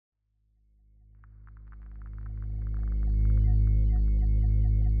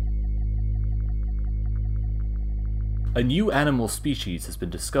A new animal species has been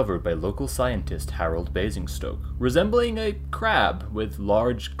discovered by local scientist Harold Basingstoke, resembling a crab with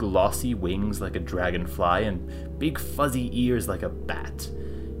large glossy wings like a dragonfly and big fuzzy ears like a bat.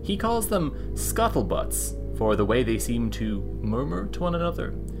 He calls them scuttlebutts for the way they seem to murmur to one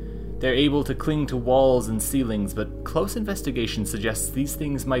another. They're able to cling to walls and ceilings, but close investigation suggests these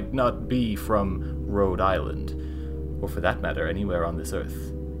things might not be from Rhode Island, or for that matter, anywhere on this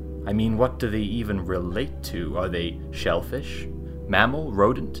earth. I mean, what do they even relate to? Are they shellfish, mammal,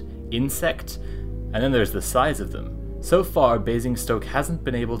 rodent, insect? And then there's the size of them. So far, Basingstoke hasn't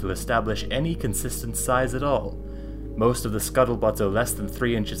been able to establish any consistent size at all. Most of the scuttlebutts are less than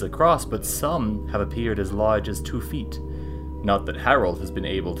 3 inches across, but some have appeared as large as 2 feet. Not that Harold has been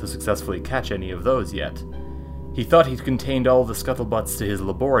able to successfully catch any of those yet. He thought he'd contained all the scuttlebutts to his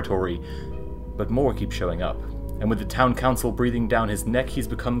laboratory, but more keep showing up. And with the town council breathing down his neck, he's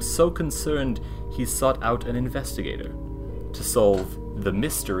become so concerned he's sought out an investigator to solve the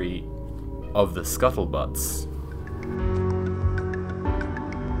mystery of the scuttlebutts.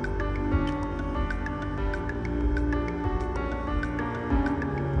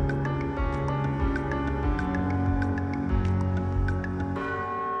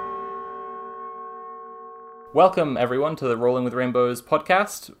 Welcome, everyone, to the Rolling with Rainbows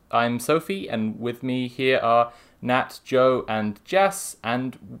podcast. I'm Sophie, and with me here are Nat, Joe, and Jess,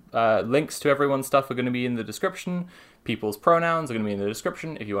 and links to everyone's stuff are going to be in the description. People's pronouns are going to be in the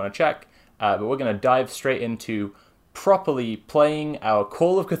description if you want to check. But we're going to dive straight into properly playing our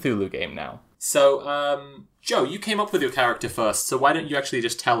Call of Cthulhu game now. So, Joe, you came up with your character first, so why don't you actually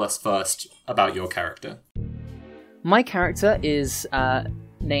just tell us first about your character? My character is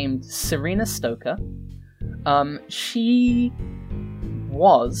named Serena Stoker. She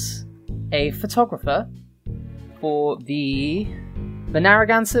was a photographer for the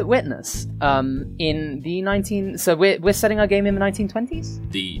Narragansett Witness in the So we're setting our game in the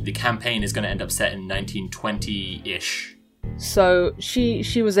 1920s? The campaign is going to end up set in 1920-ish. So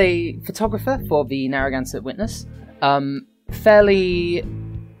she was a photographer for the Narragansett Witness. Fairly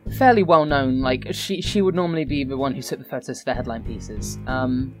well known. Like she would normally be the one who took the photos for the headline pieces.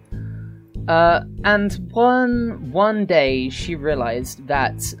 And one day she realized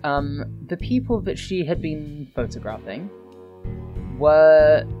that the people that she had been photographing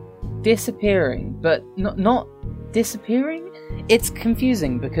were disappearing, but not disappearing? It's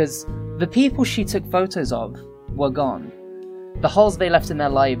confusing because the people she took photos of were gone. The holes they left in their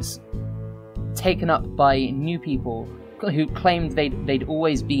lives taken up by new people who claimed they'd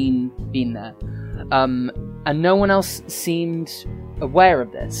always been there. And no one else seemed aware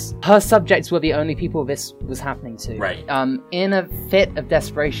of this. Her subjects were the only people this was happening to. Right. In a fit of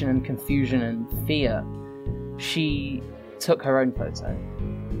desperation and confusion and fear, she took her own photo.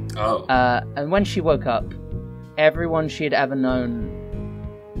 Oh. And when she woke up, everyone she had ever known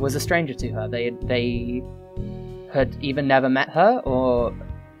was a stranger to her. They had either never met her or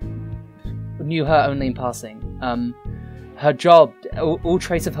knew her only in passing. Her job, all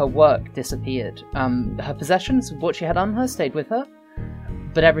trace of her work disappeared. Her possessions, what she had on her, stayed with her,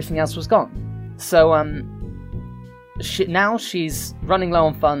 but everything else was gone. So now she's running low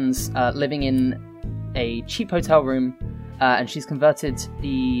on funds, living in a cheap hotel room, and she's converted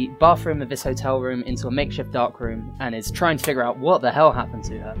the bathroom of this hotel room into a makeshift dark room, and is trying to figure out what the hell happened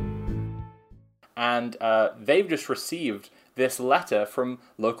to her. And they've just received this letter from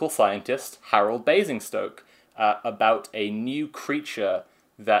local scientist Harold Basingstoke about a new creature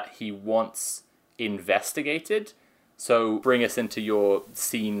that he wants investigated. So bring us into your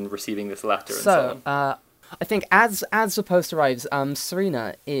scene receiving this letter and so on. I think as the post arrives,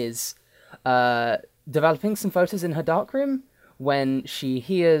 Serena is developing some photos in her darkroom when she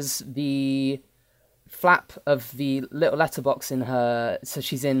hears the flap of the little letterbox in her. So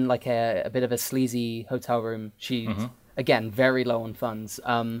she's in like a bit of a sleazy hotel room. She's, again, very low on funds.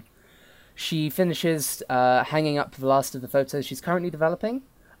 She finishes hanging up the last of the photos she's currently developing,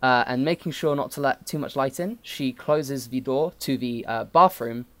 and making sure not to let too much light in, she closes the door to the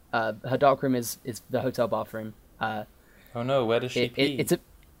bathroom. Her darkroom is the hotel bathroom. Oh no, where does she pee? It's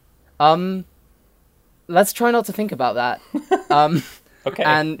a... let's try not to think about that. Okay.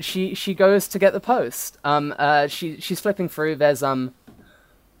 And she goes to get the post. She's flipping through. There's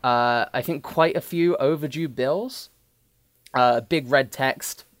I think quite a few overdue bills. Big red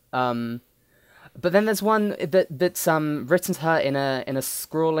text. But then there's one that's written to her in a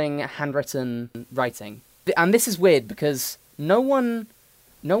scrawling, handwritten writing. And this is weird because no one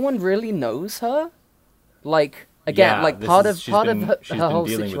really knows her. Like again, like part of her whole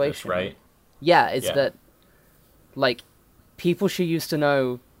situation, this, right? Yeah, that like people she used to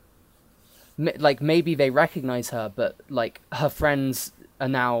know like maybe they recognize her, but like her friends are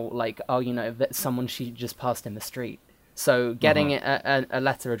now like, oh, that's someone she just passed in the street. So getting a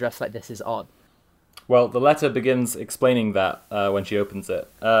letter addressed like this is odd. Well, the letter begins explaining that when she opens it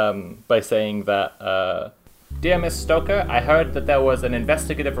by saying that, Dear Miss Stoker, I heard that there was an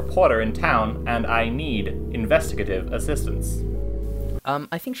investigative reporter in town, and I need investigative assistance.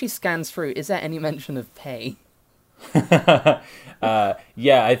 I think she scans through. Is there any mention of pay?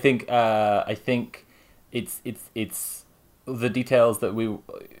 Yeah, I think it's the details that we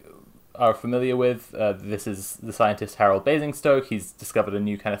are familiar with. This is the scientist Harold Basingstoke. He's discovered a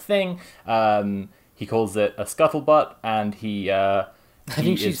new kind of thing. He calls it a scuttlebutt, and I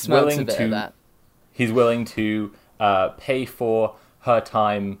think she smokes a bit of that. He's willing to pay for her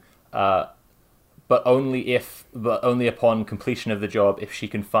time, but only upon completion of the job if she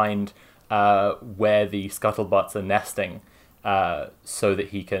can find where the scuttlebutts are nesting, so that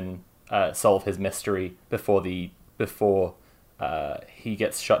he can solve his mystery before he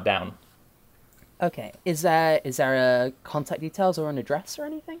gets shut down. Okay. Is there a contact details or an address or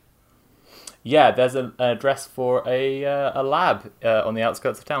anything? Yeah, there's an address for a lab on the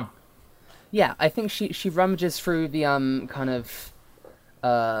outskirts of town. Yeah, I think she rummages through the kind of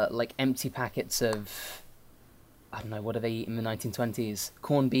like empty packets of, I don't know, what do they eat in the 1920s?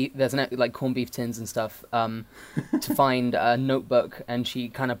 Corned beef. There's like corned beef tins and stuff. To find a notebook, and she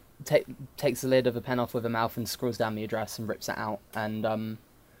kind of takes the lid of a pen off with her mouth and scrolls down the address and rips it out, and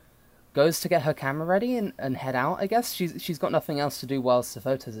goes to get her camera ready and head out. I guess she's got nothing else to do whilst the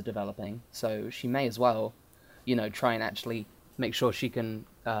photos are developing, so she may as well, try and actually make sure she can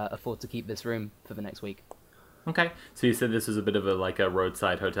afford to keep this room for the next week. Okay, so you said this was a bit of a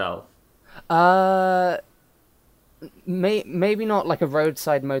roadside hotel. Maybe not like a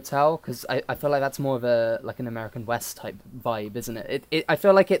roadside motel, because I feel like that's more of an American West type vibe, isn't it? I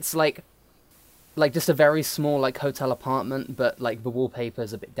feel like it's like just a very small like hotel apartment, but like the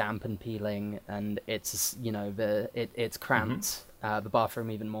wallpaper's a bit damp and peeling, and it's it's cramped. The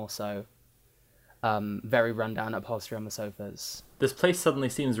bathroom even more so. Very rundown upholstery on the sofas. This place suddenly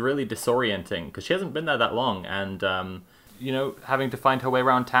seems really disorienting because she hasn't been there that long, and having to find her way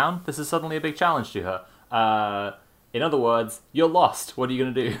around town, this is suddenly a big challenge to her. In other words, you're lost. What are you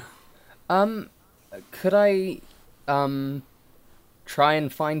gonna do? Could I try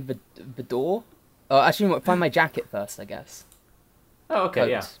and find the door? Actually, find my jacket first, I guess. Oh,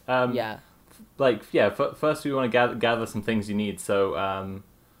 okay, Coat. Yeah. First we want to gather some things you need. So,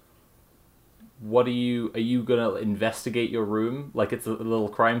 what are you gonna investigate your room like it's a little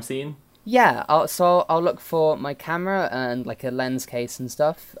crime scene? Yeah, I'll look for my camera and like a lens case and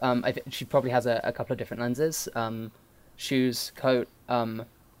stuff. She probably has a couple of different lenses. Shoes, coat. From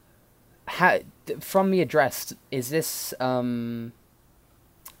the address, is this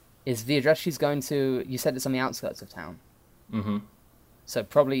is the address she's going to? You said it's on the outskirts of town. Mm-hmm. So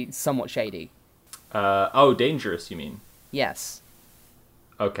probably somewhat shady. Dangerous, you mean? Yes.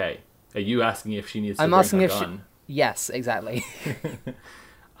 Okay. Are you asking if she needs to I'm bring asking her if gun? Yes, exactly.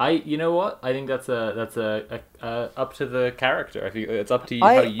 You know what? I think that's up to the character. I think it's up to you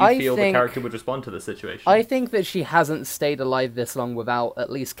how you feel the character would respond to the situation. I think that she hasn't stayed alive this long without at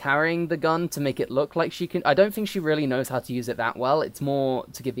least carrying the gun to make it look like she can. I don't think she really knows how to use it that well. It's more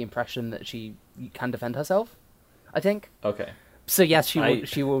to give the impression that she can defend herself, I think. Okay. So yes,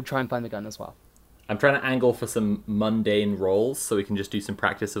 she will try and find the gun as well. I'm trying to angle for some mundane rolls so we can just do some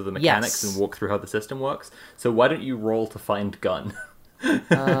practice of the mechanics and walk through how the system works. So why don't you roll to find gun?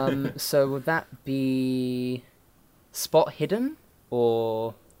 So would that be spot hidden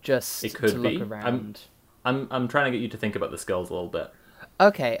or just it could to be. look around? I'm trying to get you to think about the skills a little bit.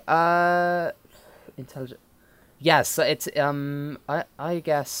 Okay. Intelligent. Yes, so it's I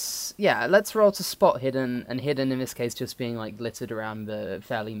guess let's roll to spot hidden, and hidden in this case just being like glittered around the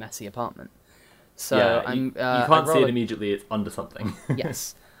fairly messy apartment. So yeah, you can't see it immediately, it's under something.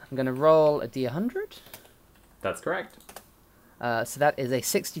 Yes. I'm gonna roll a D100. That's correct. So that is a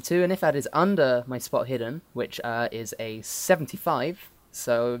 62, and if that is under my spot hidden, which is a 75,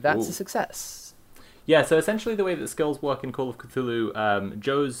 so that's a success. Yeah, so essentially the way that skills work in Call of Cthulhu,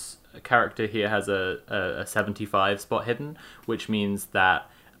 Joe's character here has a 75 spot hidden, which means that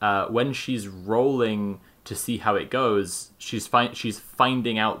when she's rolling to see how it goes, she's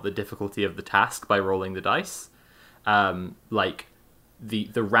finding out the difficulty of the task by rolling the dice. Like, the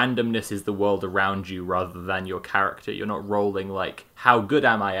randomness is the world around you rather than your character. You're not rolling like, how good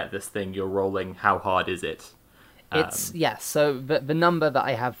am I at this thing? You're rolling, how hard is it? So the number that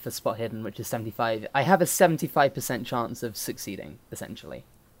I have for spot hidden, which is 75, I have a 75% chance of succeeding, essentially.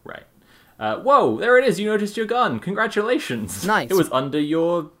 Right. Whoa, there it is. You noticed your gun. Congratulations. Nice. It was under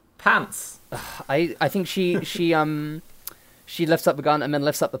your pants. I think she lifts up the gun and then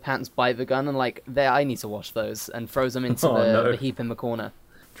lifts up the pants by the gun and like, there, I need to wash those, and throws them into the heap in the corner.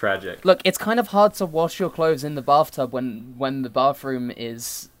 Tragic. Look, it's kind of hard to wash your clothes in the bathtub when the bathroom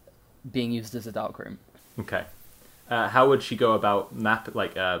is being used as a darkroom. Okay. How would she go about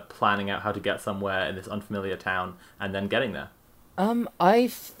planning out how to get somewhere in this unfamiliar town and then getting there? I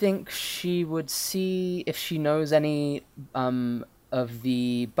think she would see if she knows any of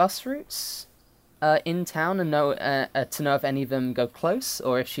the bus routes in town and to know if any of them go close,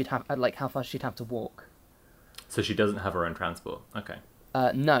 or if she'd have how far she'd have to walk. So she doesn't have her own transport. Okay.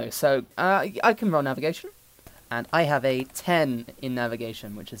 No. So I can roll navigation, and I have a 10 in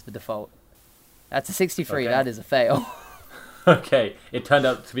navigation, which is the default. That's a 63. Okay. That is a fail. Okay, it turned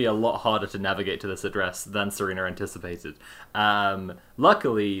out to be a lot harder to navigate to this address than Serena anticipated.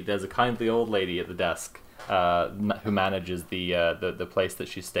 Luckily, there's a kindly old lady at the desk who manages the place that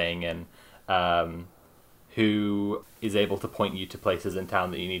she's staying in, who is able to point you to places in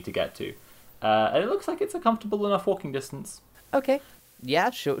town that you need to get to. And it looks like it's a comfortable enough walking distance. Okay.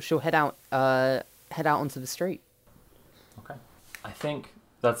 Yeah, she'll head out onto the street. Okay. I think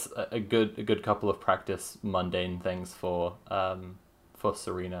that's a good couple of practice mundane things for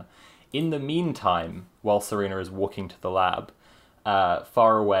Serena. In the meantime, while Serena is walking to the lab,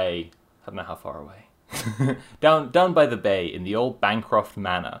 far away, I don't know how far away, down by the bay in the old Bancroft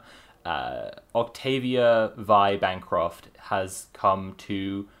Manor, Octavia Vi Bancroft has come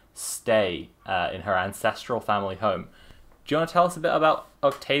to stay in her ancestral family home. Do you want to tell us a bit about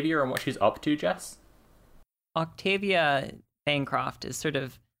Octavia and what she's up to, Jess? Octavia Bancroft is sort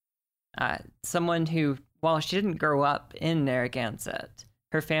of someone who, while she didn't grow up in Narragansett,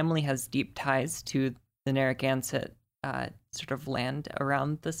 her family has deep ties to the Narragansett sort of land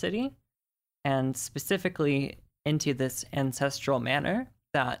around the city, and specifically into this ancestral manor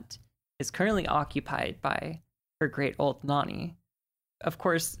that is currently occupied by her great old Nani. Of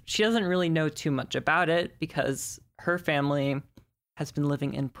course, she doesn't really know too much about it because her family has been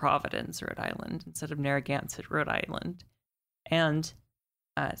living in Providence, Rhode Island, instead of Narragansett, Rhode Island. And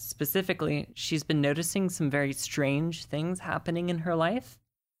specifically, she's been noticing some very strange things happening in her life.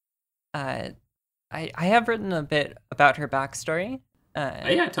 I have written a bit about her backstory.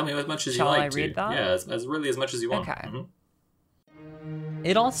 Yeah, tell me as much as you like. Shall I read that? Yeah, as really as much as you want. Okay. Mm-hmm.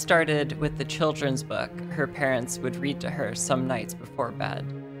 It all started with the children's book her parents would read to her some nights before bed.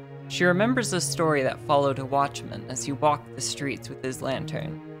 She remembers a story that followed a watchman as he walked the streets with his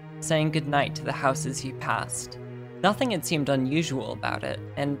lantern, saying goodnight to the houses he passed. Nothing had seemed unusual about it,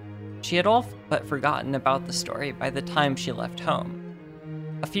 and she had all but forgotten about the story by the time she left home.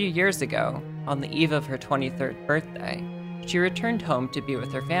 A few years ago, on the eve of her 23rd birthday, she returned home to be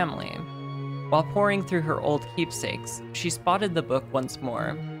with her family. While poring through her old keepsakes, she spotted the book once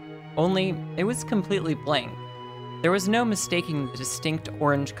more, only it was completely blank. There was no mistaking the distinct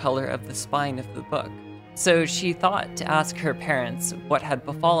orange color of the spine of the book, so she thought to ask her parents what had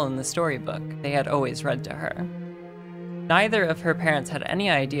befallen the storybook they had always read to her. Neither of her parents had any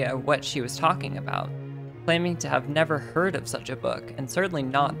idea what she was talking about, claiming to have never heard of such a book, and certainly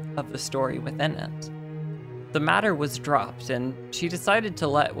not of the story within it. The matter was dropped, and she decided to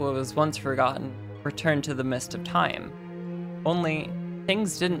let what was once forgotten return to the mist of time. Only,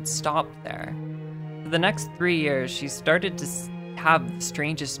 things didn't stop there. For the next 3 years, she started to have the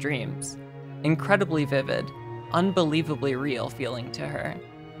strangest dreams, incredibly vivid, unbelievably real feeling to her.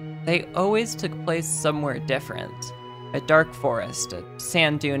 They always took place somewhere different. A dark forest, a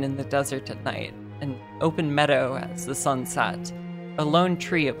sand dune in the desert at night, an open meadow as the sun set, a lone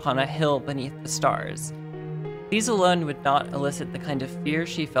tree upon a hill beneath the stars. These alone would not elicit the kind of fear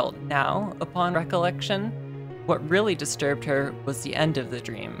she felt now upon recollection. What really disturbed her was the end of the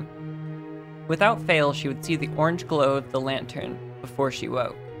dream. Without fail, she would see the orange glow of the lantern before she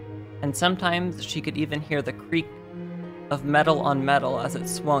woke, and sometimes she could even hear the creak of metal on metal as it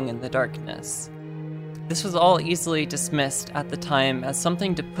swung in the darkness. This was all easily dismissed at the time as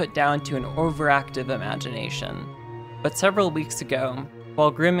something to put down to an overactive imagination. But several weeks ago,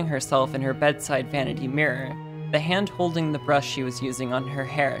 while grooming herself in her bedside vanity mirror, the hand holding the brush she was using on her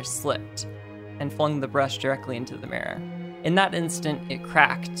hair slipped and flung the brush directly into the mirror. In that instant, it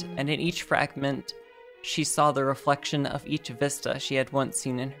cracked, and in each fragment, she saw the reflection of each vista she had once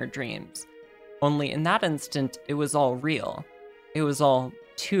seen in her dreams. Only in that instant, it was all real. It was all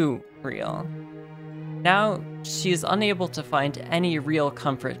too real. Now, she is unable to find any real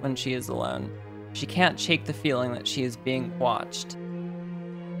comfort when she is alone. She can't shake the feeling that she is being watched.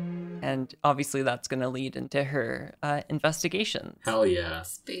 And obviously that's going to lead into her investigations. Hell yeah.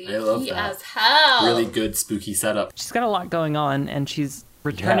 Spooky I love that. as hell. Really good spooky setup. She's got a lot going on, and she's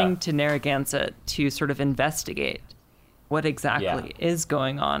returning to Narragansett to sort of investigate what exactly Yeah. is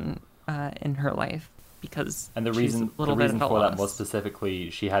going on in her life, because And the she's reason a little the reason bit at a for that loss. was specifically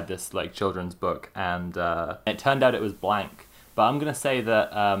she had this like children's book, and it turned out it was blank. But I'm gonna say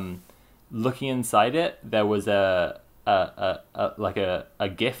that looking inside it, there was a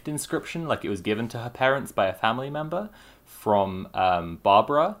gift inscription, like it was given to her parents by a family member from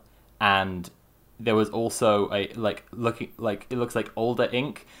Barbara, and there was also it looks like older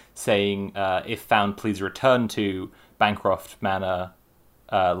ink saying, "If found, please return to Bancroft Manor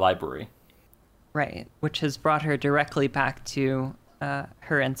Library." Right, which has brought her directly back to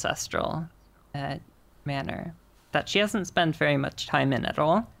her ancestral manor that she hasn't spent very much time in at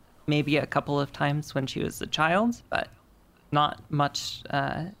all. Maybe a couple of times when she was a child, but not much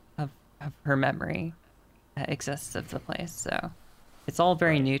of her memory exists of the place. So it's all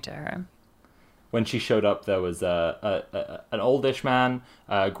very new to her. When she showed up, there was an oldish man,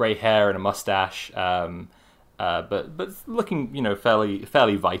 grey hair and a mustache, but looking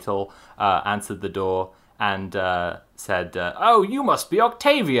fairly vital. Answered the door and said, "Oh, you must be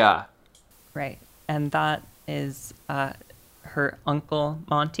Octavia." Right, and that is her uncle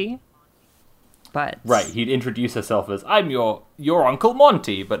Monty. But Right, he'd introduce herself as, "I'm your Uncle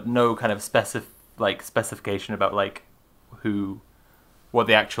Monty," but no kind of specification about like what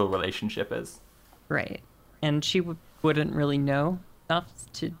the actual relationship is. right, and she wouldn't really know enough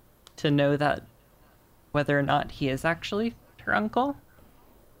to know that whether or not he is actually her uncle.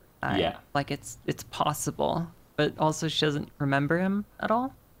 Yeah. Like it's possible, but also she doesn't remember him at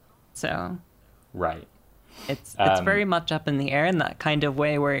all. So Right. it's very much up in the air in that kind of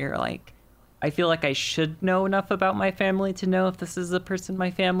way where you're like, I feel like I should know enough about my family to know if this is a person in my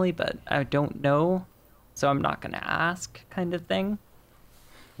family, but I don't know, so I'm not going to ask, kind of thing.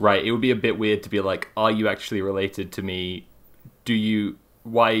 Right. It would be a bit weird to be like, "Are you actually related to me?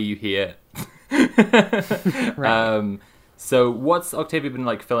 Why are you here?" Right. So what's Octavia been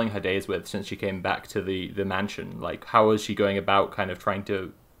like filling her days with since she came back to the mansion? Like, how is she going about kind of trying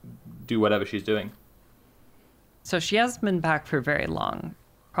to do whatever she's doing? So she hasn't been back for very long,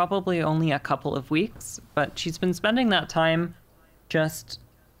 probably only a couple of weeks, but she's been spending that time just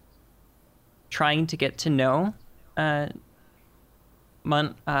trying to get to know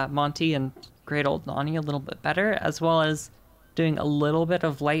Monty and Great Old Nani a little bit better, as well as doing a little bit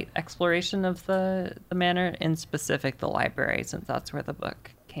of light exploration of the manor, in specific the library, since that's where the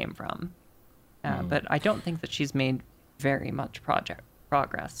book came from. But I don't think that she's made very much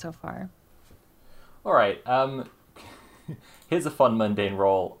progress so far. All right. Here's a fun mundane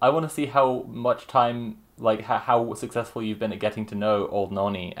role. I want to see how much time, like how successful you've been at getting to know Old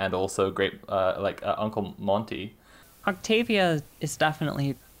Nani and also Uncle Monty. Octavia is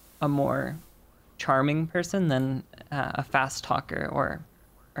definitely a more charming person than a fast talker or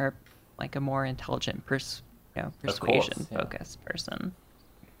like a more intelligent persuasion focused person.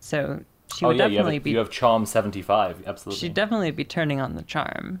 So she would definitely you have charm 75, absolutely. She'd definitely be turning on the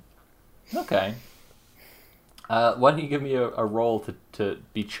charm. Okay. Why don't you give me a role to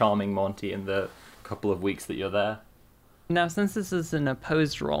be charming Monty in the couple of weeks that you're there? Now, since this is an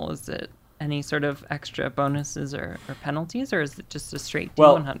opposed role, is it any sort of extra bonuses or penalties, or is it just a straight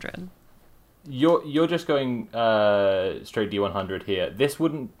D100? You're just going straight D100 here.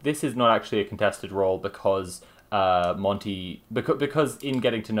 This is not actually a contested role because Monty because in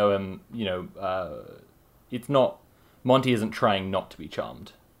getting to know him, it's not Monty isn't trying not to be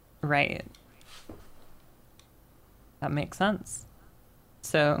charmed. Right. That makes sense.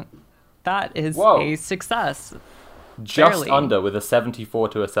 So that is a success. Just Barely. under with a 74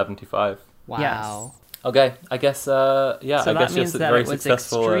 to a 75. Wow. Yes. Okay, I guess So I that guess means you're that very it was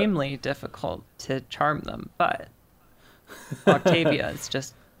successful. extremely difficult to charm them, but Octavia is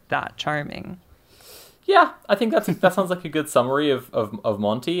just that charming. Yeah, I think that sounds like a good summary of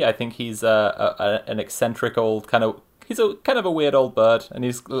Monty. I think he's an eccentric old he's a kind of a weird old bird, and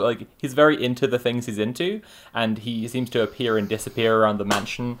he's very into the things he's into, and he seems to appear and disappear around the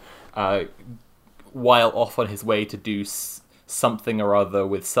mansion, while off on his way to do something or other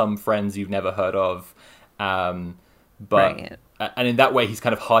with some friends you've never heard of. Right. And in that way, he's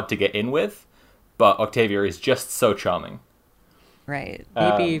kind of hard to get in with. But Octavia is just so charming. Right.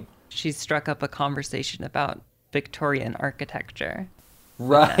 Maybe she struck up a conversation about Victorian architecture.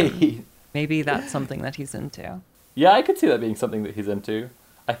 Right. Maybe that's something that he's into. Yeah, I could see that being something that he's into.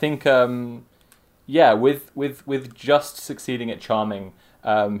 I think, with just succeeding at charming,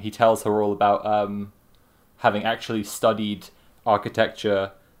 he tells her all about having actually studied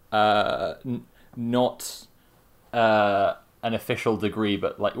architecture, not an official degree,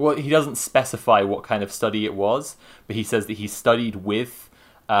 but he doesn't specify what kind of study it was, but he says that he studied with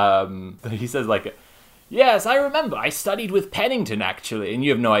He says like, yes, I remember. I studied with Pennington, actually. And you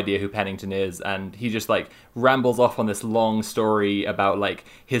have no idea who Pennington is. And he just, like, rambles off on this long story about, like,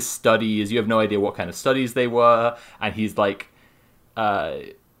 his studies. You have no idea what kind of studies they were. And he's, like,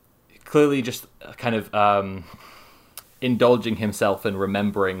 clearly just kind of indulging himself and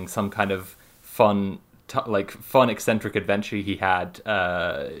remembering some kind of fun, eccentric adventure he had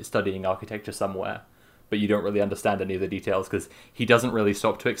studying architecture somewhere. But you don't really understand any of the details because he doesn't really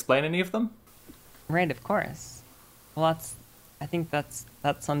stop to explain any of them. Right, of course. Well, I think that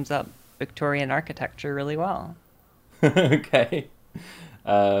sums up Victorian architecture really well. Okay.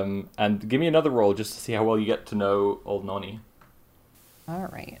 And give me another roll just to see how well you get to know Old Nonny. All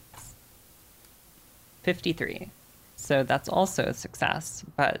right. 53. So that's also a success,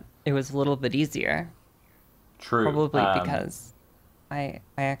 but it was a little bit easier. True. Probably because I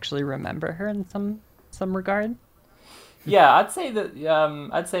actually remember her in some regard. Yeah, I'd say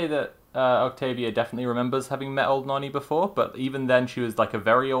that Octavia definitely remembers having met Old Nonny before, but even then she was like a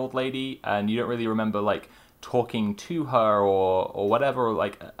very old lady, and you don't really remember like talking to her or whatever,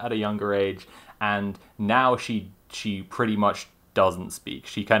 like at a younger age. And now she pretty much doesn't speak.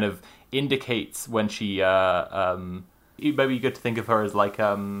 She kind of indicates when she it might be good to think of her as like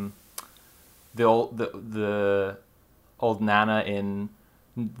the old Nana in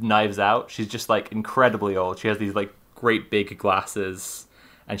Knives Out. She's just like incredibly old. She has these like great big glasses.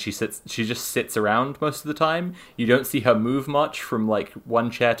 And she just sits around most of the time. You don't see her move much from like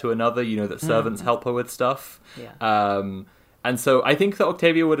one chair to another. You know that servants help her with stuff. Yeah. And so I think that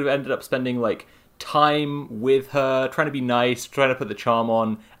Octavia would have ended up spending like time with her, trying to be nice, trying to put the charm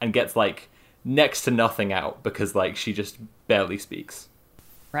on, and gets like next to nothing out because like she just barely speaks.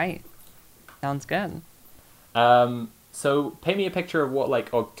 Right. Sounds good. So paint me a picture of what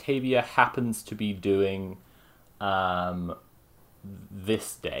like Octavia happens to be doing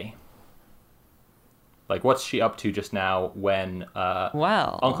this day. Like, what's she up to just now when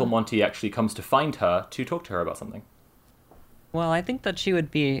Uncle Monty actually comes to find her to talk to her about something? Well, I think that she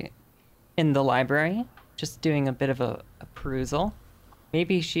would be in the library, just doing a bit of a perusal.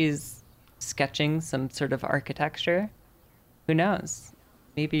 Maybe she's sketching some sort of architecture. Who knows?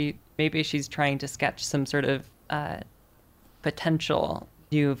 Maybe she's trying to sketch some sort of potential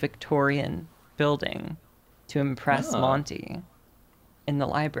new Victorian building to impress Monty in the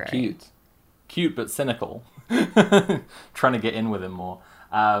library. Cute but cynical. Trying to get in with him more.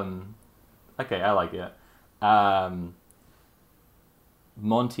 Okay, I like it.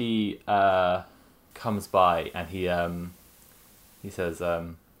 Monty comes by and he says,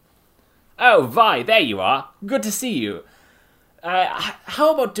 "Oh, Vi, there you are. Good to see you.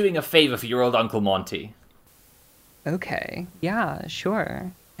 How about doing a favor for your old Uncle Monty?" Okay, yeah,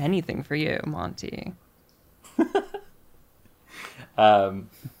 sure. Anything for you, Monty.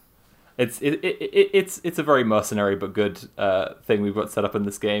 It's a very mercenary but good thing we've got set up in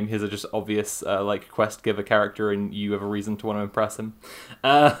this game. Here's a just obvious like quest giver character, and you have a reason to want to impress him.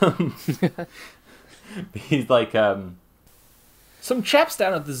 He's like, some chaps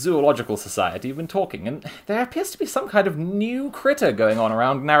down at the Zoological Society have been talking, and there appears to be some kind of new critter going on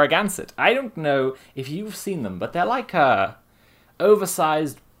around Narragansett. I don't know if you've seen them, but they're like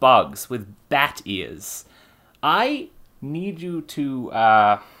oversized bugs with bat ears. I need you to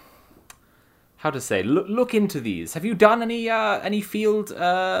look into these. Have you done any field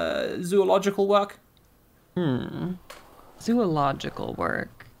zoological work? Zoological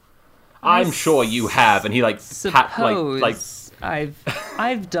work. I'm sure you have. And he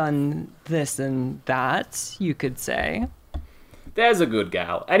I've done this and that, you could say. There's a good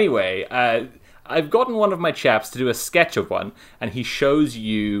gal. Anyway, I've gotten one of my chaps to do a sketch of one, and he shows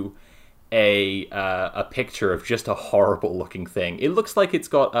you a picture of just a horrible looking thing. It looks like it's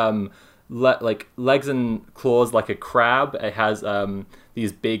got legs and claws like a crab. It has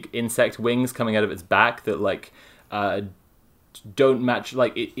these big insect wings coming out of its back that don't match.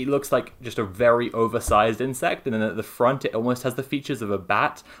 Like it looks like just a very oversized insect, and then at the front it almost has the features of a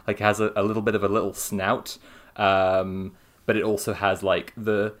bat. Like it has a little bit of a little snout, but it also has like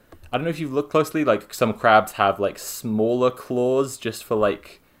I don't know if you've looked closely, like some crabs have like smaller claws just for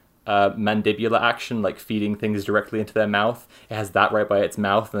like mandibular action, like feeding things directly into their mouth. It has that right by its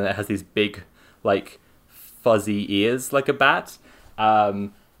mouth, and then it has these big like fuzzy ears like a bat,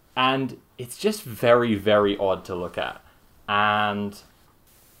 and it's just very, very odd to look at. And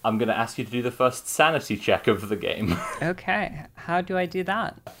I'm going to ask you to do the first sanity check of the game. Okay, how do I do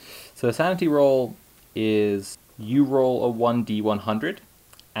that? So the sanity roll is you roll a 1d100,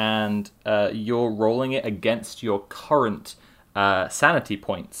 and you're rolling it against your current sanity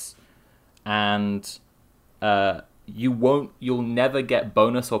points. And you'll never get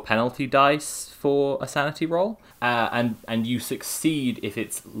bonus or penalty dice for a sanity roll, and you succeed if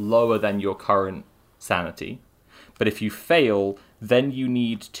it's lower than your current sanity. But if you fail, then you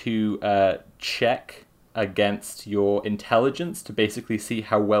need to check against your intelligence to basically see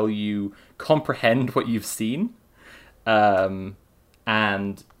how well you comprehend what you've seen.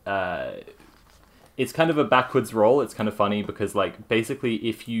 It's kind of a backwards roll. It's kind of funny because, like, basically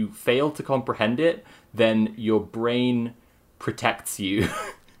if you fail to comprehend it, then your brain protects you.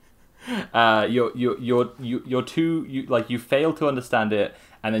 You fail to understand it,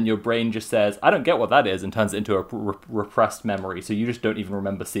 and then your brain just says, I don't get what that is, and turns it into a repressed memory, so you just don't even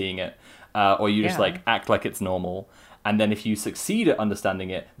remember seeing it. Or you just, like, act like it's normal. And then if you succeed at understanding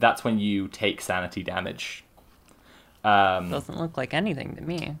it, that's when you take sanity damage. Doesn't look like anything to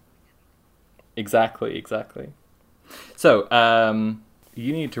me. Exactly. So,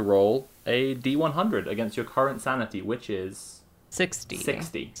 you need to roll a D100 against your current sanity, which is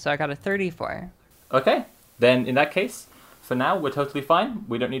 60. So I got a 34. Okay, then in that case, for now, we're totally fine.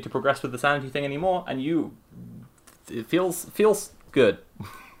 We don't need to progress with the sanity thing anymore, and it feels good.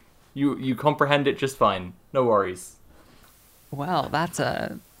 You comprehend it just fine. No worries. Well, that's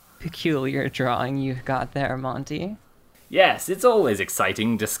a peculiar drawing you got there, Monty. Yes, it's always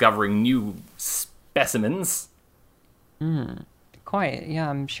exciting discovering new specimens. Quite, yeah,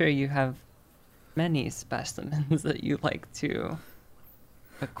 I'm sure you have many specimens that you like to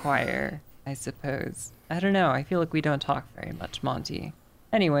acquire, I suppose. I don't know, I feel like we don't talk very much, Monty.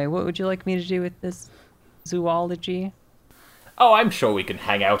 Anyway, what would you like me to do with this zoology? Oh, I'm sure we can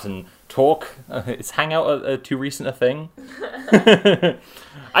hang out and talk. Is hang out too recent a thing?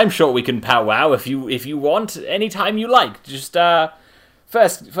 I'm sure we can powwow if you want, anytime you like. Just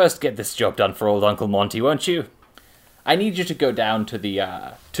first get this job done for old Uncle Monty, won't you? I need you to go down to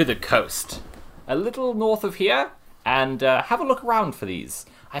the coast, a little north of here, and have a look around for these.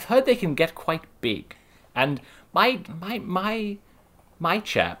 I've heard they can get quite big, and my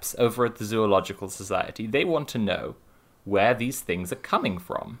chaps over at the Zoological Society, they want to know where these things are coming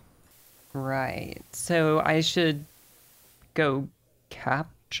from. Right. So I should go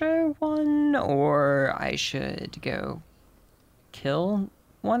capture one, or I should go kill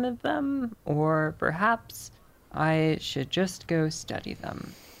one of them, or perhaps I should just go study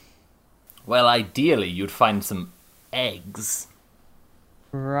them. Well, ideally, you'd find some eggs.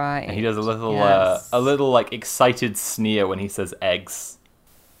 Right. And he does a little, yes. like excited sneer when he says eggs.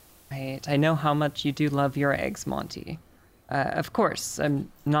 Right. I know how much you do love your eggs, Monty. Of course,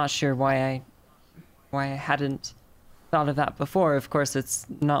 I'm not sure why I hadn't thought of that before. Of course, it's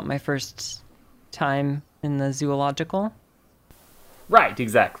not my first time in the zoological. Right,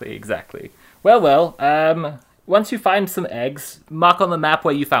 exactly. Well, once you find some eggs, mark on the map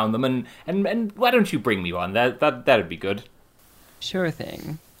where you found them, and why don't you bring me one? That'd be good. Sure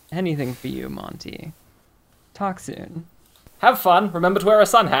thing. Anything for you, Monty. Talk soon. Have fun. Remember to wear a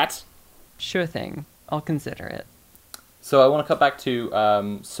sun hat. Sure thing. I'll consider it. So I want to cut back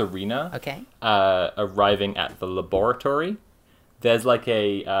to Serena. Okay. Arriving at the laboratory. There's like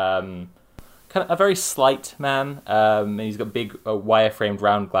a kind of a very slight man, and he's got big wire-framed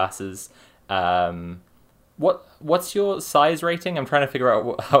round glasses. What's your size rating? I'm trying to figure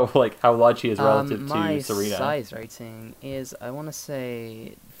out how large he is relative to Serena. My size rating is, I want to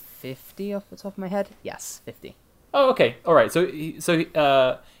say 50 off the top of my head. Yes, 50. Oh, okay, all right. So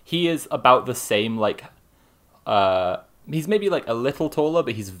he is about the same. He's maybe like a little taller,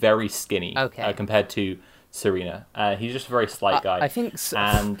 but he's very skinny. Okay. Compared to Serena, he's just a very slight guy. I think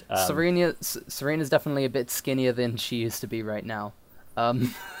Serena's definitely a bit skinnier than she used to be right now.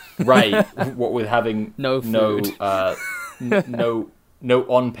 Right. What with having no food. no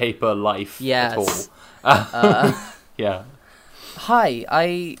on paper life yes. at all. Yeah. Hi,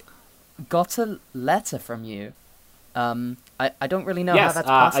 I got a letter from you. I don't really know how that's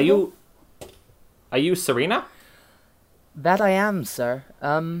possible. Are you Serena? That I am, sir.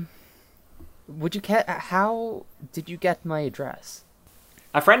 Would you care? How did you get my address?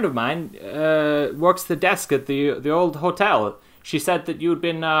 A friend of mine works the desk at the old hotel. She said that you'd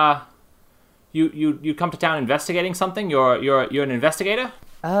been you'd come to town investigating something. You're an investigator.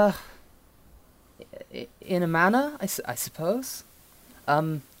 In a manner, I suppose.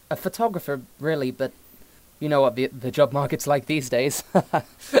 A photographer, really, but you know what the job market's like these days.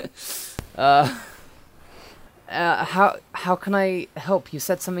 How can I help? You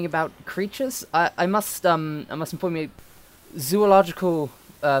said something about creatures. I must inform you. Zoological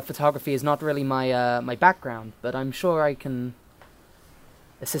photography is not really my background, but I'm sure I can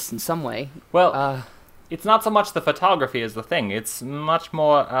assist in some way. Well, it's not so much the photography as the thing. It's much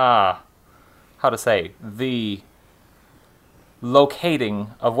more how to say, the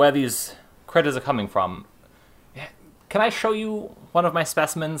locating of where these critters are coming from. Can I show you one of my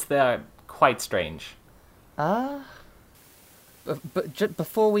specimens? They're quite strange. But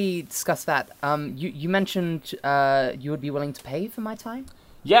before we discuss that, you mentioned you would be willing to pay for my time.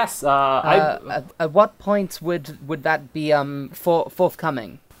 Yes. At what point would that be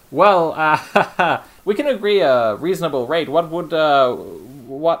forthcoming? Well, we can agree a reasonable rate. What would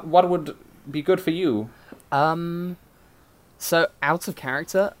be good for you? So out of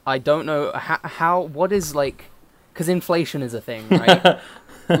character, I don't know what is like, because inflation is a thing, right?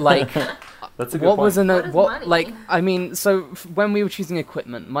 Like, that's a good point. I mean, so when we were choosing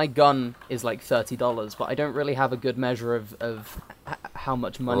equipment, my gun is like $30, but I don't really have a good measure of how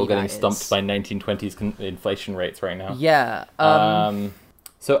much money. We're all getting that stumped is. by 1920s inflation rates right now. Yeah.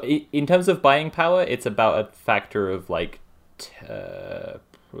 So in terms of buying power, it's about a factor of like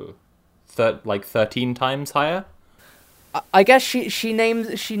 13 times higher. I guess she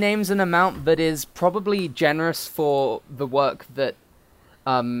names an amount that is probably generous for the work that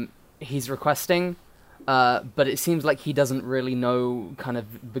he's requesting, but it seems like he doesn't really know kind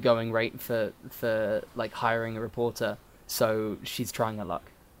of the going rate for like hiring a reporter. So she's trying her luck.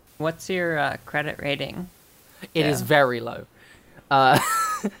 What's your credit rating? It is very low. Yeah.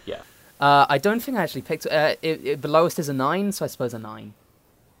 I don't think I actually picked. The lowest is a 9, so I suppose a 9.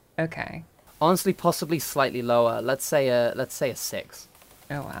 Okay. Honestly, possibly slightly lower. Let's say a 6.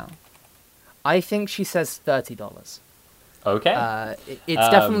 Oh wow. I think she says $30. Okay. It's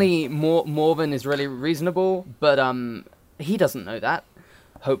definitely more than is really reasonable, but he doesn't know that.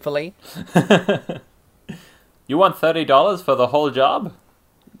 Hopefully. You want $30 for the whole job?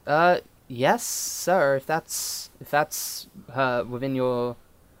 Yes, sir. If that's within your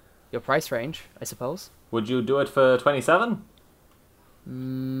price range, I suppose. Would you do it for 27?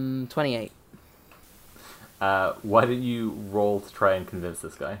 28. Why don't you roll to try and convince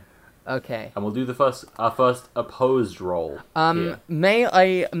this guy? Okay. And we'll do our first opposed roll. Here. May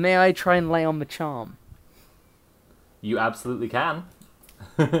I try and lay on the charm? You absolutely can.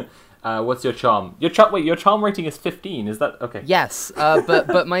 What's your charm? Your charm rating is 15. Is that okay? Yes.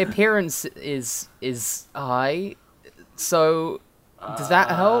 But my appearance is high. So does that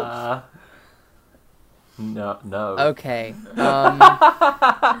help? No. Okay.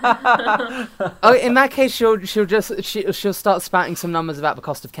 Oh, in that case, she'll start spouting some numbers about the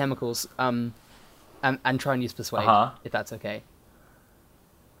cost of chemicals. And try and use persuade, if that's okay.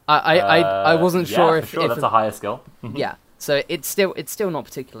 I wasn't sure if that's a higher skill. Yeah. So it's still not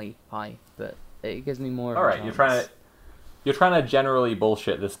particularly high, but it gives me more. All right, you're trying to generally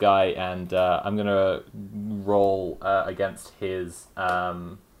bullshit this guy, and I'm gonna roll against his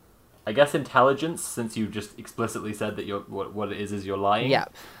I guess intelligence, since you just explicitly said that what it is you're lying. Yeah.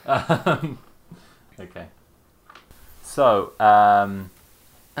 Okay. So and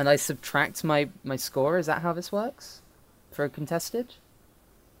I subtract my score. Is that how this works for a contested?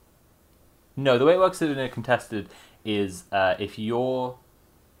 No, the way it works in a contested is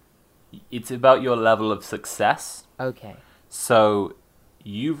it's about your level of success. Okay. So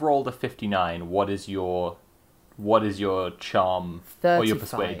you've rolled a 59. What is your charm 35. or your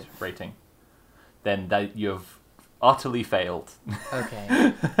persuade rating? Then that you've utterly failed.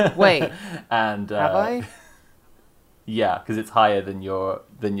 Okay. Wait. And have I? Yeah, because it's higher than your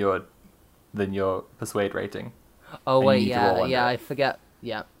persuade rating. Oh and wait, yeah, I forget.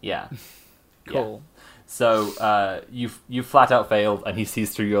 Yeah. Yeah. Cool. Yeah. So you flat out failed, and he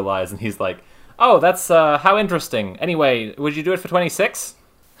sees through your lies, and he's like, "Oh, that's how interesting. Anyway, would you do it for 26?"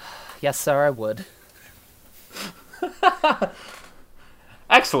 Yes, sir, I would.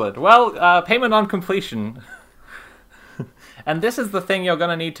 Excellent. Well, payment on completion. And this is the thing you're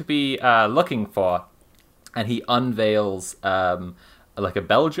going to need to be looking for. And he unveils like a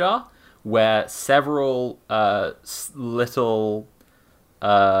bell jar where several little...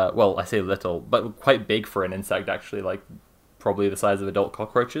 well, I say little, but quite big for an insect, actually, like probably the size of adult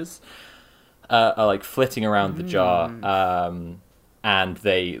cockroaches, are like flitting around the jar. And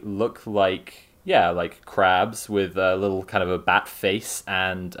they look like... Yeah, like crabs with a little kind of a bat face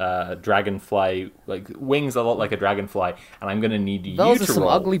and dragonfly, like wings a lot like a dragonfly. And I'm going to need you Those to are some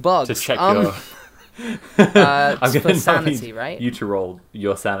roll ugly bugs. to check your... I'm going for sanity, need right? you to roll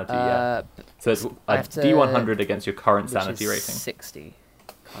your sanity, yeah. So it's a D100 against your current sanity is rating. 60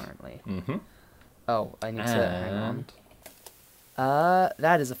 currently. Mm-hmm. Oh, I need to hang on.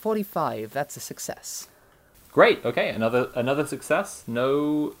 That is a 45. That's a success. Great. Okay, another success.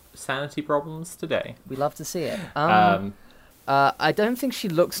 No sanity problems today. We love to see it. I don't think she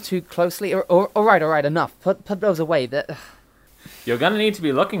looks too closely. All right, enough. Put those away. You're gonna need to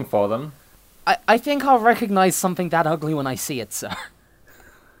be looking for them. I think I'll recognize something that ugly when I see it, sir.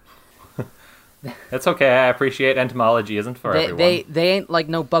 It's okay, I appreciate entomology isn't for everyone. They ain't like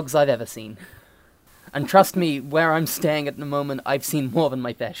no bugs I've ever seen. And trust me, where I'm staying at the moment, I've seen more than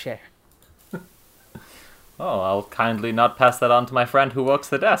my fair share. Oh, I'll kindly not pass that on to my friend who works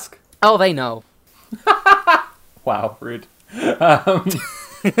the desk. Oh, they know. Wow, rude.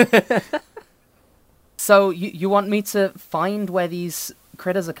 So, you want me to find where these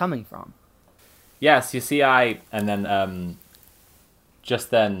critters are coming from? Yes, you see, and then,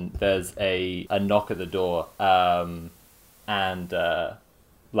 just then, there's a knock at the door, and,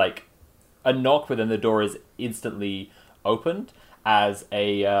 like, a knock within the door is instantly opened as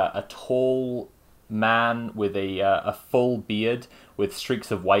a tall man with a full beard with streaks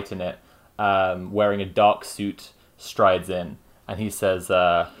of white in it, wearing a dark suit, strides in, and he says,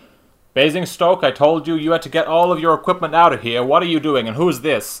 Basingstoke, I told you you had to get all of your equipment out of here. What are you doing, and who's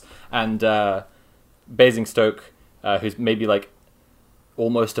this? And Basingstoke, who's maybe like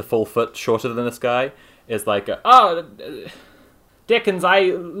almost a full foot shorter than this guy, is like, Dickens,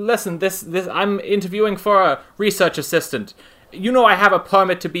 listen, I'm interviewing for a research assistant. You know I have a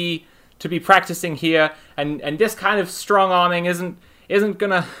permit to be practicing here, and this kind of strong arming isn't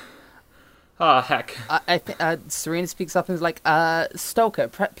gonna. Oh, heck. Serena speaks up and is like, Stoker,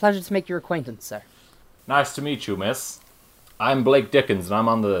 pleasure to make your acquaintance, sir. Nice to meet you, miss. I'm Blake Dickens, and I'm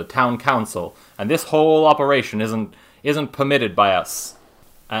on the town council, and this whole operation isn't permitted by us.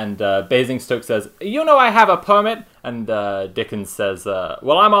 And Basingstoke says, you know I have a permit, and Dickens says,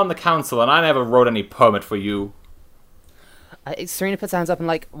 well, I'm on the council, and I never wrote any permit for you. Serena puts her hands up and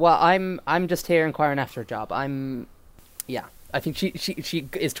like, well, I'm just here inquiring after a job. Yeah. I think she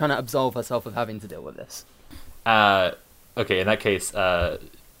is trying to absolve herself of having to deal with this. Okay, in that case,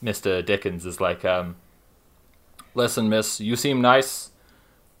 Mr. Dickens is like, listen, miss, you seem nice.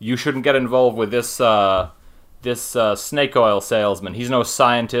 You shouldn't get involved with this snake oil salesman. He's no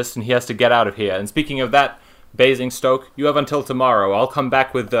scientist, and he has to get out of here. And speaking of that, Basingstoke, you have until tomorrow. I'll come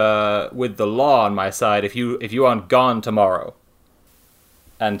back with the law on my side if you aren't gone tomorrow.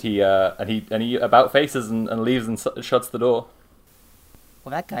 And he about faces and leaves and shuts the door. Well,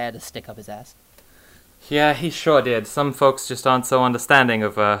 that guy had to stick up his ass. Yeah, he sure did. Some folks just aren't so understanding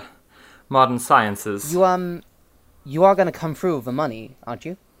of modern sciences. You are going to come through with the money, aren't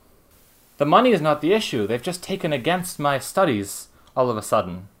you? The money is not the issue. They've just taken against my studies all of a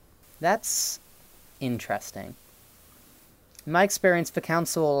sudden. That's interesting. In my experience, the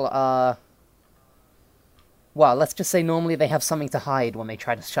council, well, let's just say normally they have something to hide when they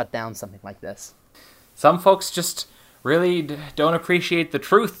try to shut down something like this. Some folks just really don't appreciate the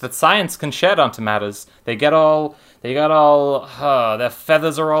truth that science can shed onto matters. Their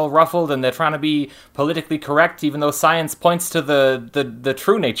feathers are all ruffled, and they're trying to be politically correct, even though science points to the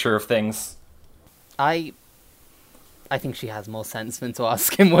true nature of things. I think she has more sense than to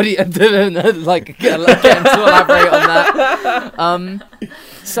ask him what he get him to elaborate on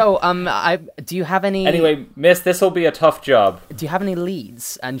that. Do you have any? Anyway, miss, this will be a tough job. Do you have any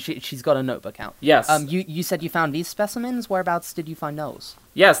leads? And she's got a notebook out. Yes. You said you found these specimens. Whereabouts did you find those?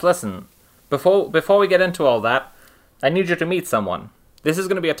 Yes. Listen, before we get into all that, I need you to meet someone. This is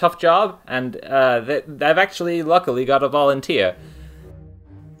going to be a tough job, and I've actually luckily got a volunteer.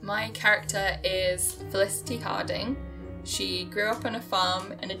 My character is Felicity Harding. She grew up on a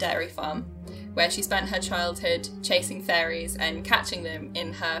farm, and a dairy farm, where she spent her childhood chasing fairies and catching them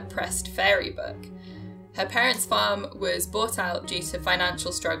in her pressed fairy book. Her parents' farm was bought out due to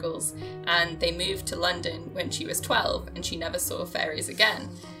financial struggles, and they moved to London when she was 12, and she never saw fairies again.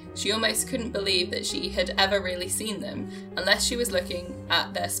 She almost couldn't believe that she had ever really seen them, unless she was looking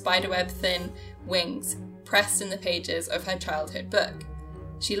at their spiderweb-thin wings pressed in the pages of her childhood book.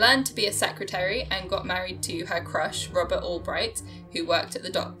 She learned to be a secretary and got married to her crush, Robert Albright, who worked at the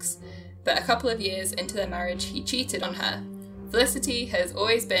docks. But a couple of years into their marriage, he cheated on her. Felicity has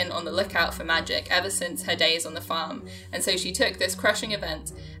always been on the lookout for magic ever since her days on the farm, and so she took this crushing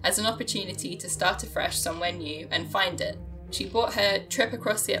event as an opportunity to start afresh somewhere new and find it. She bought her trip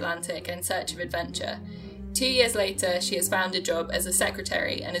across the Atlantic in search of adventure. 2 years later, she has found a job as a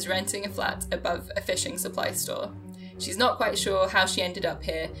secretary and is renting a flat above a fishing supply store. She's not quite sure how she ended up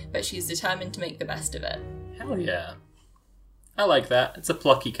here, but she's determined to make the best of it. Hell yeah. I like that. It's a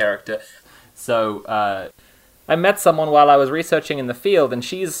plucky character. So, I met someone while I was researching in the field, and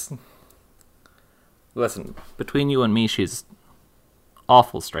she's... Listen, between you and me, she's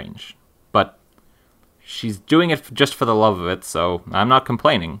awful strange. But she's doing it just for the love of it, so I'm not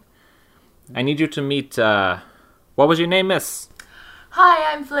complaining. I need you to meet, what was your name, miss?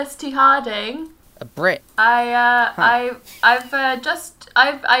 Hi, I'm Felicity Harding. A Brit. I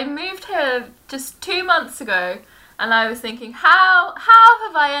moved here just 2 months ago, and I was thinking, how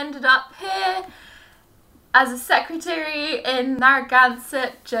have I ended up here as a secretary in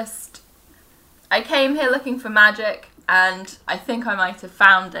Narragansett? I came here looking for magic, and I think I might have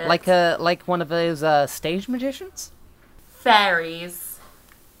found it. Like one of those stage magicians? Fairies.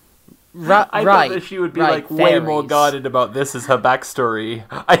 I thought that she would be way more guarded about this as her backstory.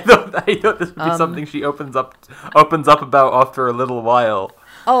 I thought this would be something she opens up about after a little while.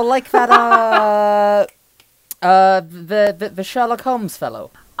 Oh, like that the Sherlock Holmes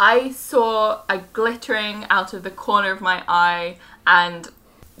fellow. I saw a glittering out of the corner of my eye and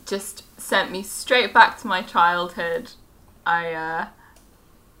just sent me straight back to my childhood. I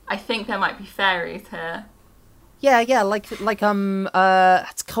think there might be fairies here. Yeah, like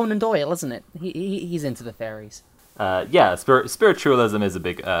it's Conan Doyle, isn't it? He's into the fairies. Spiritualism is a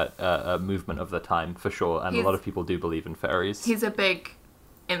big movement of the time, for sure, and a lot of people do believe in fairies. He's a big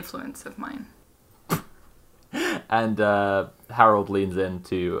influence of mine. And Harold leans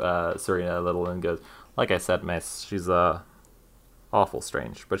into Serena a little and goes, like I said, miss, she's awful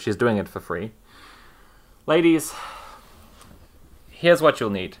strange, but she's doing it for free. Ladies, here's what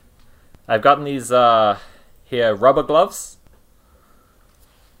you'll need. I've gotten these... Here, rubber gloves.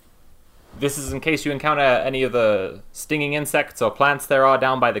 This is in case you encounter any of the stinging insects or plants there are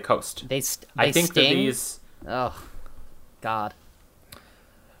down by the coast. They I think sting? that these... Oh, God.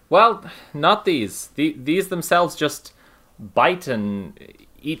 Well, not these. These themselves just bite and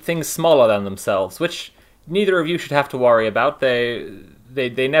eat things smaller than themselves, which neither of you should have to worry about. They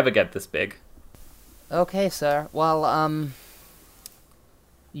never get this big. Okay, sir. Well,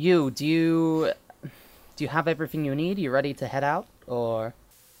 do you have everything you need? You ready to head out? Or...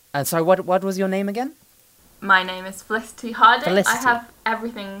 And sorry, what was your name again? My name is Felicity Harding. Felicity. I have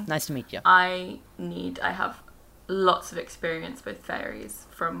everything Nice to meet you. I need. I have lots of experience with fairies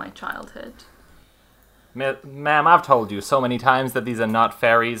from my childhood. Ma'am, I've told you so many times that these are not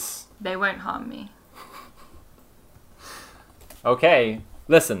fairies. They won't harm me. Okay,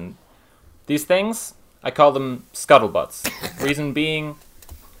 listen. These things, I call them scuttlebutts.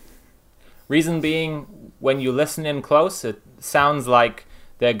 Reason being, when you listen in close, it sounds like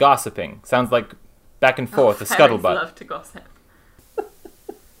they're gossiping. Sounds like back and forth, a Fairies scuttlebutt. love to gossip.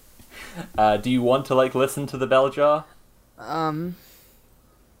 Do you want to, listen to the bell jar?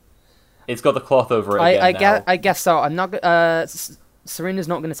 It's got the cloth over it again now. I guess so. I'm not... Serena's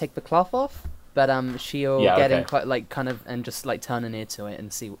not going to take the cloth off, but she'll get in kind of and just turn an ear to it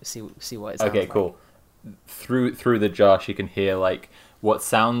and see what it sounds like. Okay, cool. Through the jar, she can hear what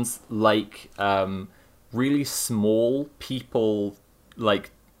sounds like really small people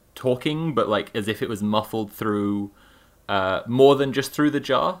talking, but as if it was muffled through more than just through the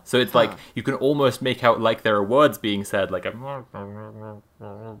jar. So it's you can almost make out there are words being said,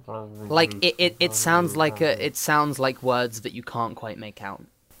 it sounds like words that you can't quite make out.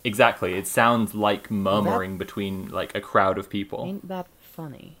 Exactly. It sounds like murmuring between a crowd of people. Ain't that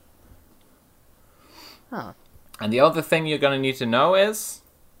funny? Huh. And the other thing you're going to need to know is,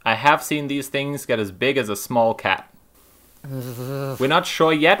 I have seen these things get as big as a small cat. We're not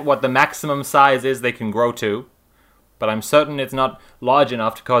sure yet what the maximum size is they can grow to, but I'm certain it's not large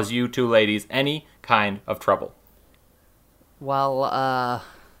enough to cause you two ladies any kind of trouble. Well, I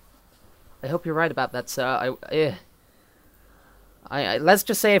hope you're right about that, sir. Let's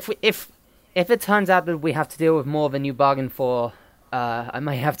just say if it turns out that we have to deal with more than you bargained for, I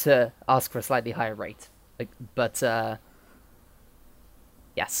might have to ask for a slightly higher rate. But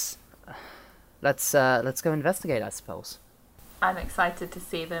yes, let's go investigate, I suppose. I'm excited to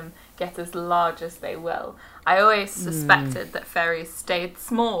see them get as large as they will. I always suspected that fairies stayed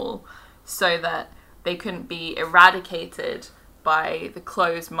small so that they couldn't be eradicated by the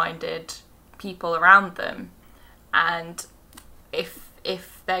closed-minded people around them. And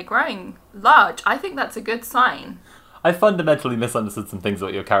if they're growing large, I think that's a good sign. I fundamentally misunderstood some things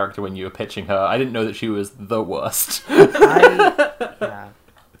about your character when you were pitching her. I didn't know that she was the worst. Yeah.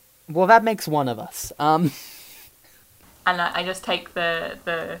 Well, that makes one of us. And I just take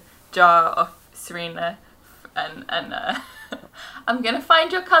the jar off Serena and I'm gonna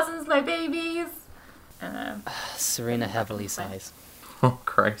find your cousins, my babies. And, Serena heavily sighs. Oh,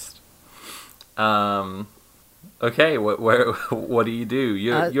 Christ. Okay, what do you do?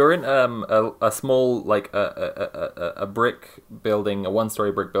 You're in a small a brick building, a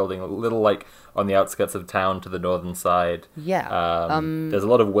one-story brick building, a little on the outskirts of town to the northern side. Yeah. There's a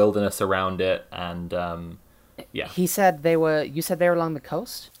lot of wilderness around it, and yeah. You said they were along the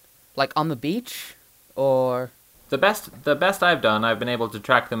coast, on the beach, or The best I've done, I've been able to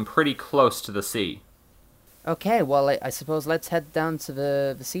track them pretty close to the sea. Okay, well, I suppose let's head down to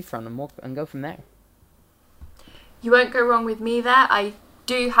the seafront and walk and go from there. You won't go wrong with me there. I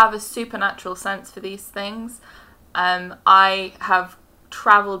do have a supernatural sense for these things. I have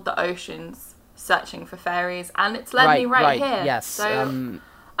travelled the oceans searching for fairies, and it's led me right here. Yes. So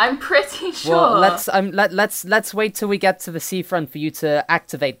I'm pretty sure. Well, let's wait till we get to the seafront for you to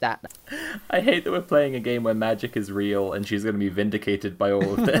activate that. I hate that we're playing a game where magic is real and she's going to be vindicated by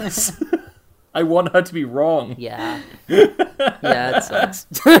all of this. I want her to be wrong. Yeah. Yeah, it sucks.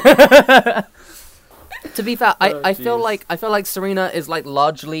 To be fair, I feel like Serena is like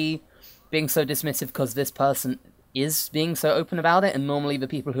largely being so dismissive because this person is being so open about it, and normally the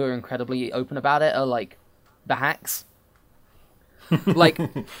people who are incredibly open about it are like the hacks. Like,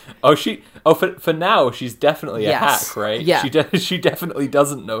 for now she's definitely a hack, right? Yeah. She definitely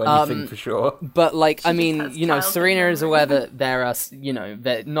doesn't know anything for sure. But like, I She mean, has you know, childhood Serena is memory. aware that there are, you know,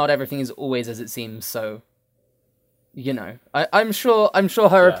 that not everything is always as it seems. So, you know, I'm sure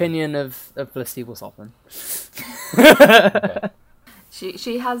her Yeah. opinion of Felicity will soften. Okay. She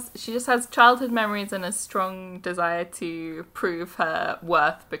just has childhood memories and a strong desire to prove her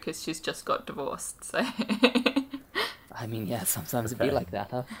worth because she's just got divorced. So I mean, yeah, sometimes it be Okay. like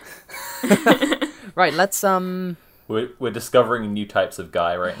that, huh? Right, let's We're discovering new types of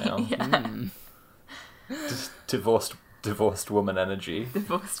guy right now. yeah, Just divorced woman energy.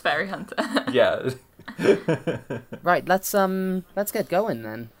 divorced fairy hunter. Yeah. right, let's get going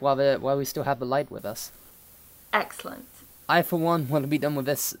then while we still have the light with us. Excellent. I, for one, want to be done with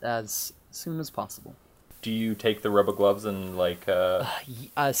this as soon as possible. Do you take the rubber gloves and like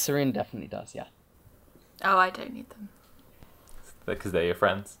Serena definitely does, yeah. Oh, I don't need them. because they're your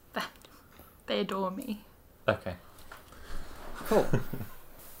friends? They adore me. Okay. Cool.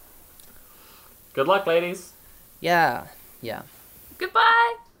 Good luck, ladies. Yeah.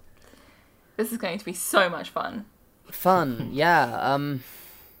 Goodbye. This is going to be so much fun. Fun, yeah.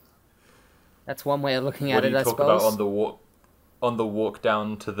 That's one way of looking What at do it, you I talk suppose. about on the walk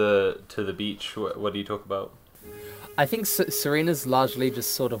down to the beach? What do you talk about? I think Serena's largely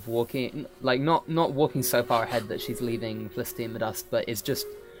just sort of walking, like not walking so far ahead that she's leaving Felicity in the dust, but is just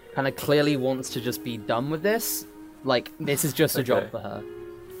kind of clearly wants to just be done with this. Like, this is just a job Okay. for her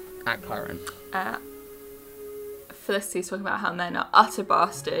at current. Felicity's talking about how men are utter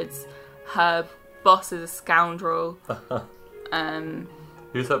bastards. Her boss is a scoundrel.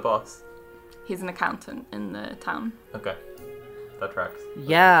 Who's her boss? He's an accountant in the town. Okay, that tracks.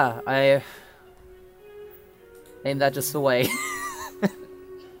 Yeah, I aimed that just away.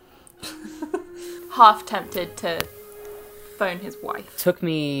 Half tempted to phone his wife. took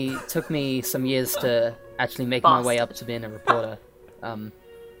me some years to actually make my way up to being a reporter.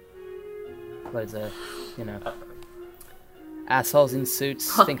 Loads of, you know, assholes in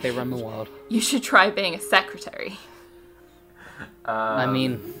suits think they run the world. You should try being a secretary. I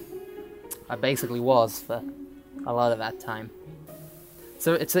mean, I basically was for a lot of that time.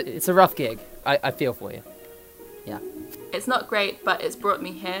 So it's a rough gig. I feel for you. Yeah. It's not great, but it's brought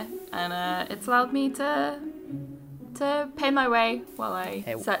me here, and it's allowed me to pay my way while I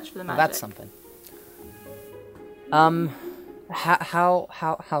search for the Well, magic. that's something. How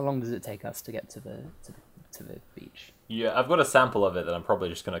long does it take us to get to the beach? Yeah, I've got a sample of it that I'm probably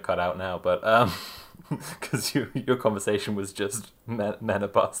just going to cut out now, but because your conversation was just men are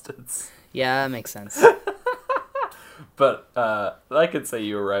bastards. Yeah, that makes sense. But I could say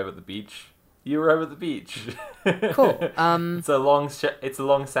you arrive at the beach. You arrive at the beach. Cool. It's a long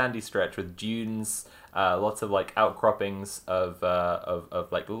sandy stretch with dunes, lots of like outcroppings of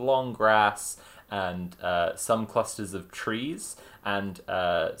like long grass and some clusters of trees, and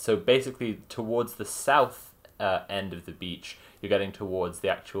so basically towards the south end of the beach, you're getting towards the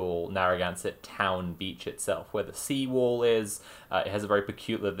actual Narragansett town beach itself, where the seawall is.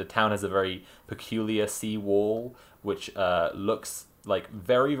 The town has a very peculiar seawall, which looks like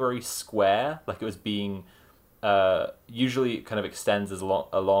very, very square, like it was being usually it kind of extends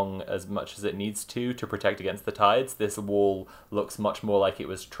along as much as it needs to protect against the tides. This wall looks much more like it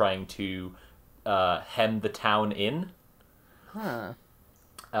was trying to hem the town in. Huh.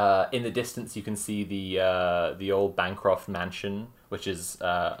 In the distance, you can see the old Bancroft Mansion, which is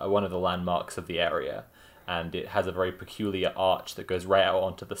one of the landmarks of the area, and it has a very peculiar arch that goes right out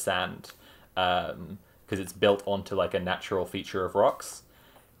onto the sand, because it's built onto like a natural feature of rocks.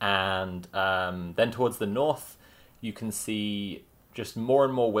 And then towards the north, you can see just more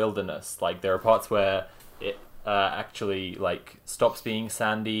and more wilderness. Like there are parts where it actually like stops being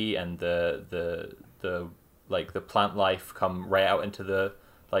sandy, and the plant life come right out into the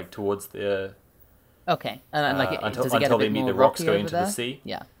like towards the Okay, and like until does it get a they bit meet more the rocks rocky going over to the there? sea.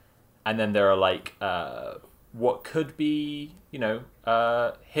 Yeah. And then there are like what could be,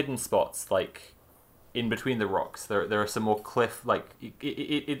 hidden spots like in between the rocks. There are some more cliff like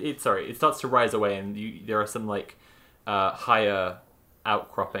it starts to rise away, and there are some like higher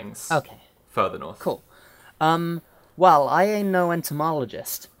outcroppings. Okay. Further north. Cool. Well, I ain't no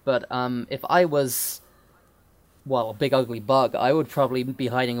entomologist, but if I was, well, a big ugly bug, I would probably be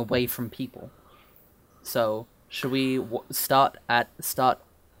hiding away from people. So, should we start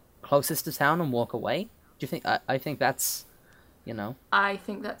closest to town and walk away? Do you think? I think that's, I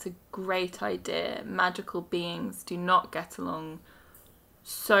think that's a great idea. Magical beings do not get along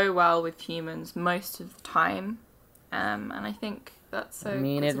so well with humans most of the time, and I think that's I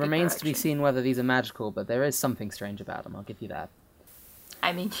mean, it remains to be seen whether these are magical, but there is something strange about them, I'll give you that.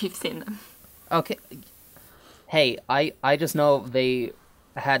 I mean, you've seen them. Okay. Hey, I just know they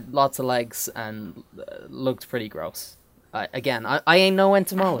had lots of legs and looked pretty gross. I ain't no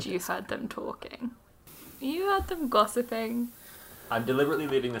entomologist. And you heard them talking. You heard them gossiping. I'm deliberately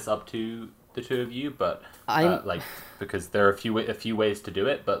leaving this up to the two of you, but I'm- because there are a few ways to do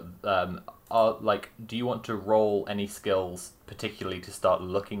it, but do you want to roll any skills particularly to start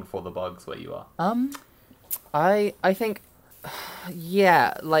looking for the bugs where you are? I think,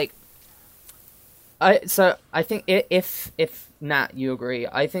 yeah, like, I think if Nat, you agree,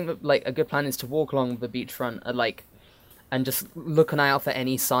 I think that like a good plan is to walk along the beachfront, and just look an eye out for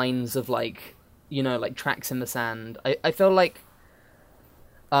any signs of like, like tracks in the sand. I feel like,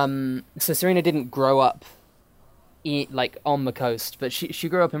 so Serena didn't grow up like on the coast, but she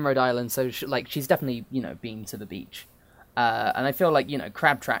grew up in Rhode Island, so she's definitely been to the beach, and I feel like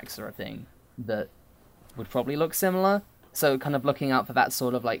crab tracks are a thing that would probably look similar. So kind of looking out for that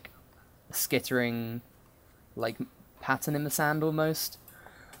sort of like skittering like pattern in the sand almost.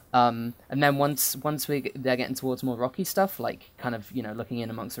 And then once they're getting towards more rocky stuff, like kind of looking in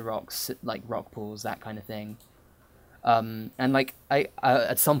amongst the rocks, like rock pools, that kind of thing. And like I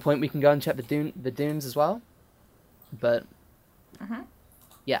at some point we can go and check the dunes as well. But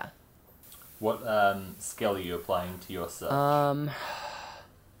yeah. What skill are you applying to your search? I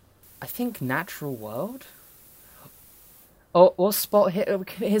think natural world. Or spot hit.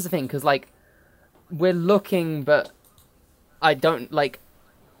 Here's the thing, because like we're looking, but I don't like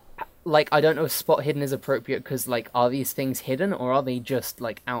I don't know if spot hidden is appropriate, because like are these things hidden or are they just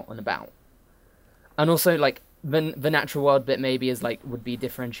like out and about? And also like the natural world bit maybe is like would be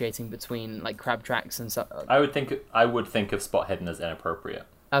differentiating between like crab tracks and stuff. I would think of spot hidden as inappropriate.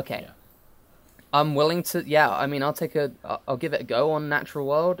 Okay. Yeah. I'm willing to. Yeah, I mean, I'll give it a go on natural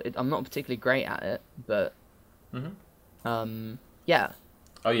world. I'm not particularly great at it, but yeah.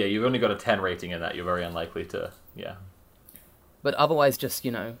 Oh yeah, you've only got a 10 rating in that. You're very unlikely to. Yeah. But otherwise, just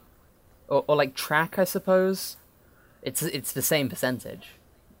or like track, I suppose. It's the same percentage,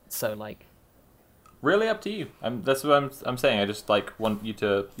 so like. Really up to you. That's what I'm saying. I just like want you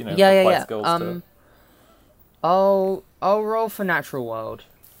to Yeah. skills to. I'll roll for natural world.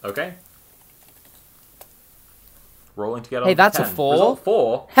 Okay. Rolling to get on. Hey, that's 10. a 4. Result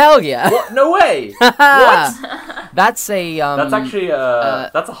 4. Hell yeah! What? No way! What? That's a That's actually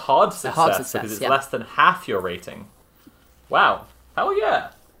that's a hard success, because it's yeah. less than half your rating. Wow! Hell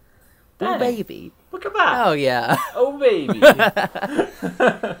yeah! Oh Dang. baby! Look at that! Oh yeah! Oh baby!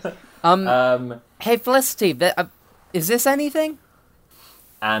 Hey Felicity, is this anything?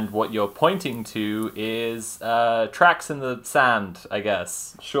 And what you're pointing to is tracks in the sand, I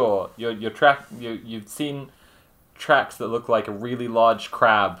guess. Sure, you've seen tracks that look like a really large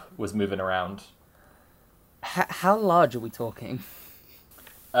crab was moving around. How large are we talking?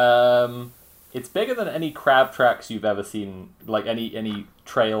 It's bigger than any crab tracks you've ever seen, like any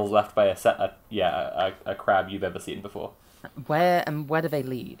trails left by a crab you've ever seen before. Where do they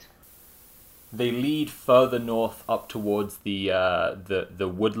lead? They lead further north up towards the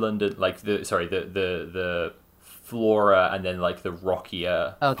woodland, like the flora, and then like the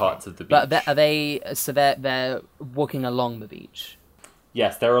rockier parts of the beach. But are they? So they're walking along the beach.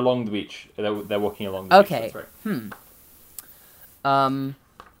 Yes, they're along the beach. They're walking along the beach. Okay. That's right.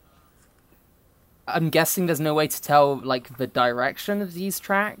 I'm guessing there's no way to tell like the direction of these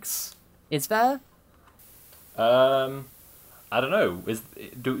tracks. Is there? I don't know.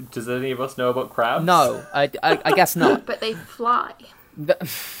 Does any of us know about crabs? No, I guess not. But they fly.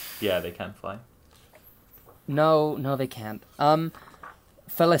 Yeah, they can fly. No, they can't.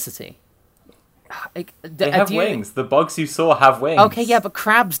 Felicity. They have wings. The bugs you saw have wings. Okay, yeah, but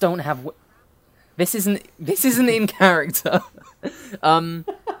crabs don't have. This isn't in character.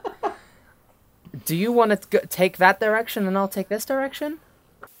 Do you want to take that direction and I'll take this direction?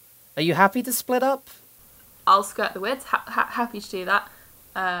 Are you happy to split up? I'll skirt the woods. Happy to do that.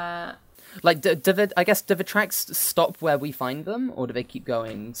 Like, do the tracks stop where we find them, or do they keep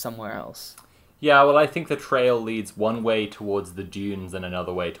going somewhere else? Yeah, well, I think the trail leads one way towards the dunes and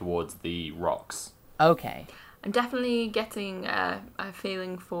another way towards the rocks. Okay. I'm definitely getting a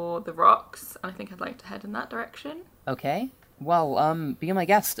feeling for the rocks, and I think I'd like to head in that direction. Okay. Well, be my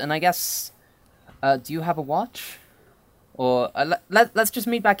guest, and I guess, do you have a watch? Or let's just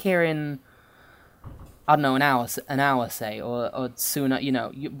meet back here in, I don't know, an hour, say, or sooner. You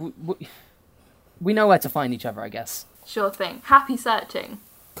know, we know where to find each other, I guess. Sure thing. Happy searching.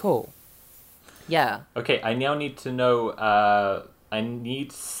 Cool. Yeah. Okay, I now need to know, I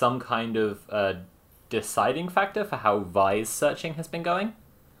need some kind of deciding factor for how Vi's searching has been going.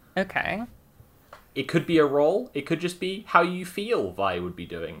 Okay. It could be a roll. It could just be how you feel Vi would be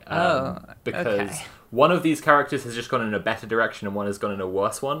doing. Because okay. one of these characters has just gone in a better direction and one has gone in a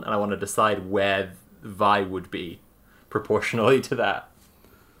worse one, and I want to decide where Vi would be proportionally to that.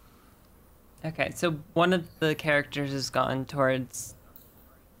 Okay, so one of the characters has gone towards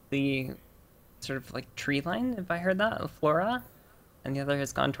the sort of like tree line, if I heard that, flora, and the other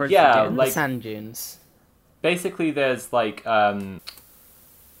has gone towards the dunes. The sand dunes. Basically, there's like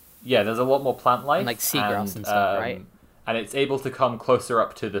there's a lot more plant life, And, like, seagrass and stuff, right? And it's able to come closer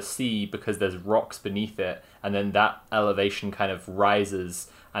up to the sea because there's rocks beneath it, and then that elevation kind of rises,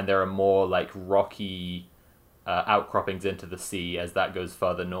 and there are more like rocky outcroppings into the sea as that goes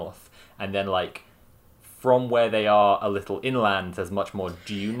further north, and then like from where they are a little inland, there's much more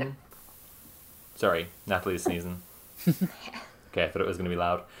dune. Sorry, Natalie's sneezing. Okay, I thought it was going to be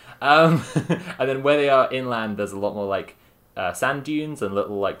loud. And then where they are inland, there's a lot more like sand dunes and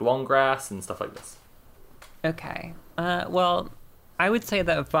little like long grass and stuff like this. Okay. Well, I would say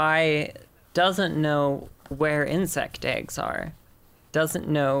that Vi doesn't know where insect eggs are, doesn't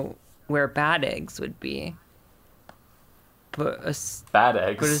know where bad eggs would be, but Bad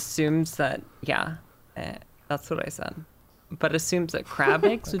eggs. But assumes that that's what I said. But assumes that crab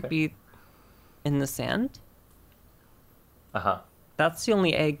eggs would be in the sand. That's the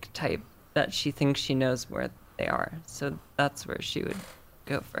only egg type that she thinks she knows where they are, so that's where she would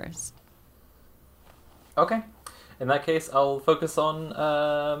go first. Okay. In that case, I'll focus on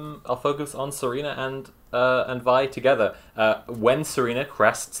Serena and Vi together. When Serena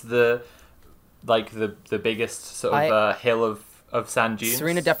crests the biggest sort of hill of sand dunes.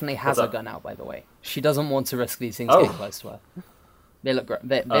 Serena definitely has a gun out, by the way. She doesn't want to risk these things getting close to her. They look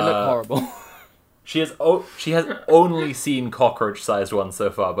they look horrible. She has only seen cockroach-sized ones so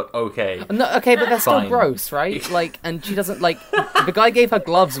far, but okay. No, okay, but they're still Fine. gross, right? Like, and she doesn't like. The guy gave her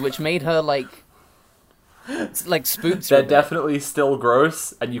gloves, which made her like spooked. They're definitely still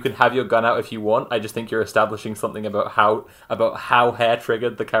gross, and you can have your gun out if you want. I just think you're establishing something about how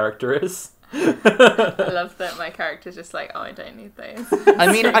hair-triggered the character is. I love that my character's just like, oh, I don't need those.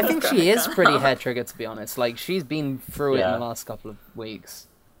 I mean, I think she is pretty hair-triggered, to be honest. Like, she's been through it in the last couple of weeks.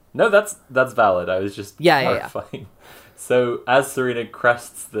 No, that's valid. I was just clarifying. Yeah. So as Serena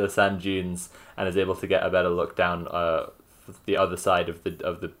crests the sand dunes and is able to get a better look down the other side of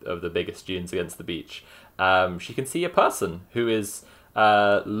the biggest dunes against the beach, she can see a person who is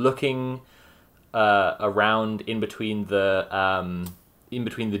looking around in between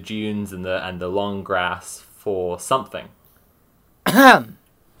the dunes and the long grass for something.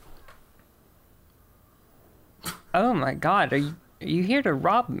 Oh my God! Are you here to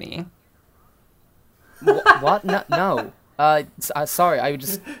rob me? What? No. Sorry. I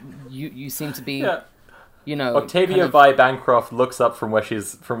just you seem to be. Yeah. You know, Octavia Vi Bancroft looks up from where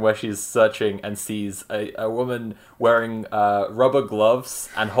she's searching and sees a woman wearing rubber gloves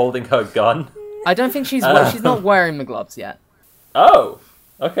and holding her gun. I don't think she's not wearing the gloves yet. Oh,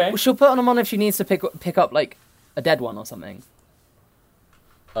 okay. Well, she'll put them on if she needs to pick up like a dead one or something.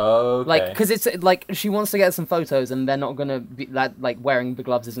 Okay. Like, because it's like she wants to get some photos, and they're not gonna be that like wearing the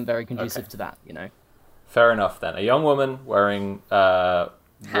gloves isn't very conducive to that, you know. Fair enough then. A young woman wearing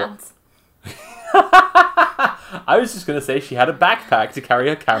Hands. I was just gonna say she had a backpack to carry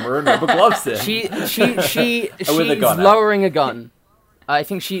her camera and rubber gloves in. She's gun lowering a gun. I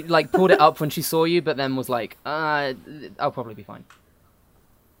think she like pulled it up when she saw you, but then was like, "I'll probably be fine."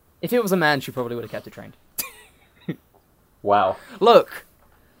 If it was a man, she probably would have kept it trained. Wow. Look,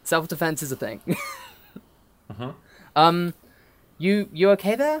 self-defense is a thing. You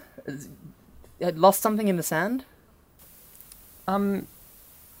okay there? Lost something in the sand?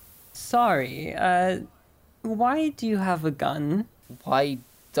 Sorry. Why do you have a gun? Why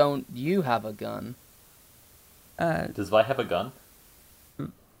don't you have a gun? Does Vi have a gun?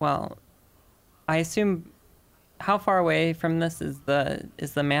 Well, I assume. How far away from this is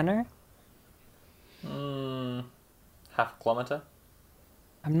the manor? half a kilometer.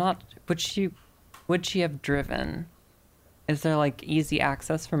 I'm not. Would she have driven? Is there like easy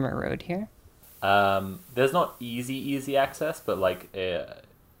access from a road here? There's not easy access, but like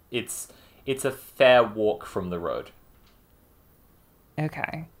it's a fair walk from the road.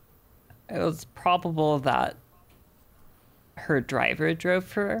 Okay. It was probable that her driver drove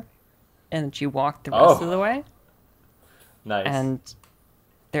for her, and she walked the rest of the way. Nice. And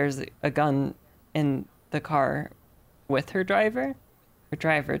there's a gun in the car with her driver. Her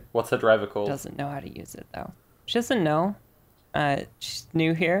driver What's her driver called? doesn't know how to use it, though. She doesn't know. She's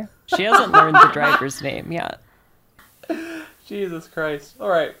new here. She hasn't learned the driver's name yet. Jesus Christ. All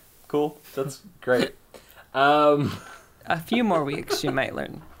right, cool. That's great. A few more weeks, she might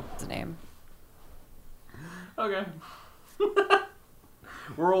learn the name. Okay.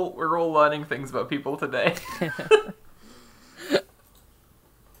 We're all learning things about people today.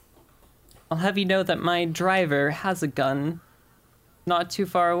 I'll have you know that my driver has a gun not too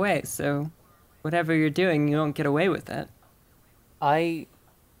far away, so whatever you're doing, you don't get away with it. I'm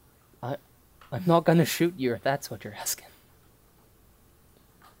not gonna shoot you if that's what you're asking.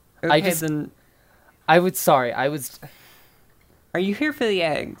 Okay, just- then I was... are you here for the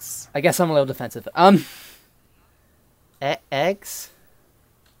eggs? I guess I'm a little defensive. Eggs?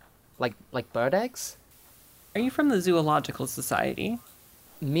 Like bird eggs? Are you from the Zoological Society?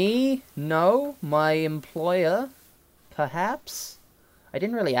 Me? No. My employer? Perhaps? I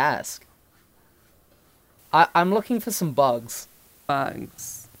didn't really ask. I'm looking for some bugs.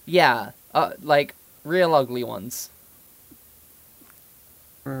 Bugs. Yeah, like real ugly ones.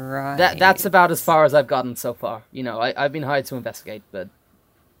 Right. That's about as far as I've gotten so far. You know, I've been hired to investigate, but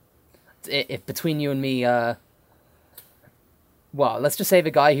if between you and me, well, let's just say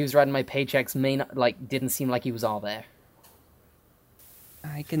the guy who's writing my paychecks didn't seem like he was all there.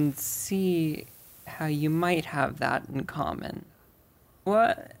 I can see how you might have that in common.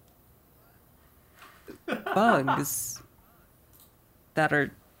 What? Bugs that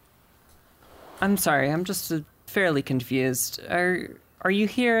are... I'm sorry, I'm just fairly confused. Are you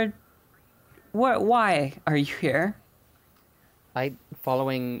here? Why are you here?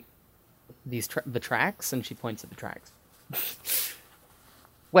 Following the tracks, and she points at the tracks.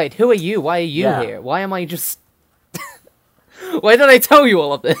 Wait, who are you? Why are you here? Why am I just... Why did I tell you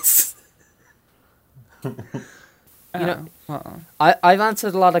all of this? You know, well, I've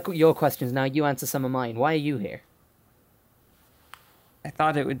answered a lot of your questions, now you answer some of mine. Why are you here? I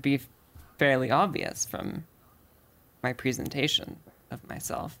thought it would be fairly obvious from my presentation of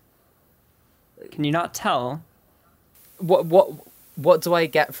myself. Can you not tell? What do I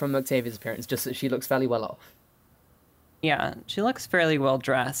get from Octavia's appearance? Just that she looks fairly well off. Yeah, she looks fairly well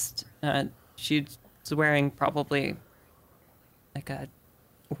dressed. She's wearing probably like a...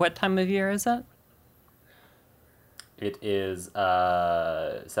 What time of year is it? It is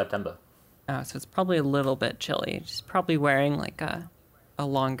September. Oh, so it's probably a little bit chilly. She's probably wearing like a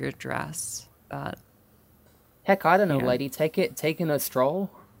longer dress. Heck, I don't know, Yeah. lady. Taking a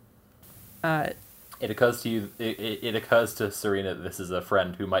stroll? It occurs to you. It occurs to Serena that this is a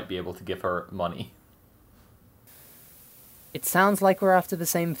friend who might be able to give her money. It sounds like we're after the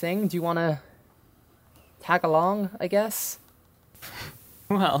same thing. Do you want to tag along, I guess?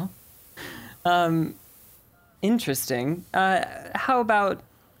 Well, interesting. How about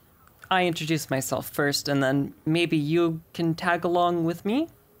I introduce myself first, and then maybe you can tag along with me?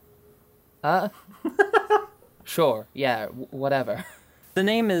 Sure, yeah, whatever. The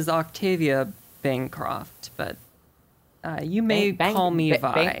name is Octavia Bancroft, but you may call me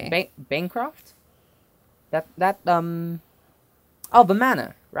Vi. Bancroft? Oh, the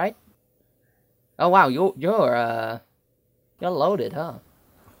manor, right? Oh wow, you're loaded, huh?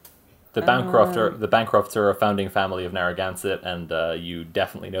 The Bancrofts are a founding family of Narragansett, and you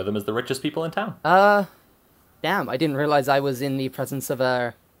definitely know them as the richest people in town. Damn, I didn't realize I was in the presence of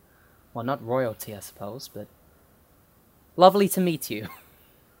well, not royalty, I suppose, but lovely to meet you.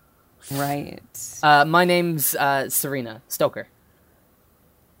 Right. My name's Serena Stoker.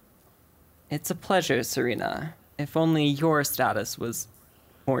 It's a pleasure, Serena. If only your status was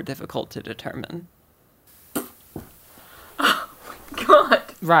more difficult to determine. God.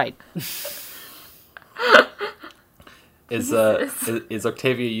 Right. Is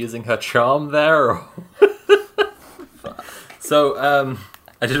Octavia using her charm there? Or... So,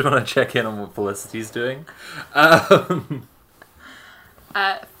 I just want to check in on what Felicity's doing.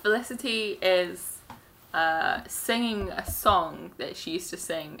 Felicity is singing a song that she used to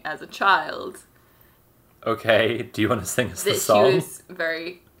sing as a child Okay, do you want to sing us the that song? she was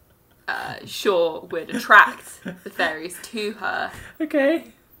very sure would attract the fairies to her. Okay.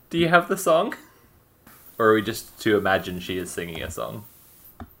 Do you have the song? Or are we just to imagine she is singing a song?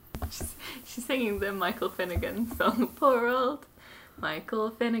 She's singing the Michael Finnegan song, Poor Old Michael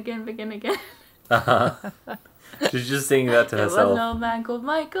Finnegan, begin again. She's just singing that to There was herself. an old man called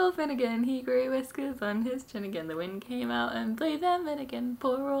Michael Finnegan, he grew whiskers on his chin again. The wind came out and blew them in again.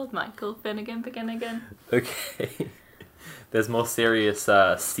 Poor old Michael Finnegan, begin again. Okay. There's more serious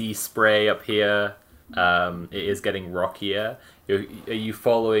sea spray up here. It is getting rockier. You're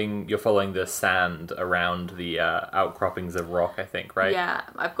following the sand around the outcroppings of rock, I think, right? Yeah,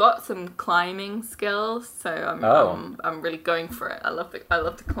 I've got some climbing skills, so I'm really going for it. I love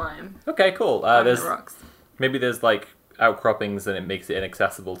to climb. Okay, cool. Climb There's the rocks. maybe there's like outcroppings and it makes it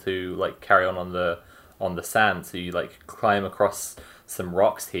inaccessible to like carry on the sand. So you like climb across some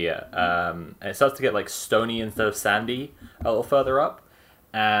rocks here, and it starts to get like stony instead of sandy a little further up,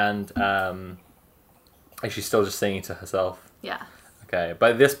 and she's still just singing to herself. Yeah. Okay,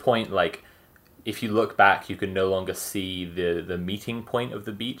 but at this point, like, if you look back, you can no longer see the meeting point of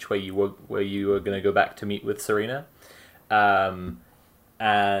the beach where you were going to go back to meet with Serena, and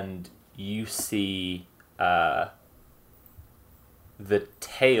you see the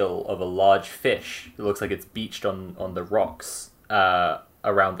tail of a large fish. It looks like it's beached on the rocks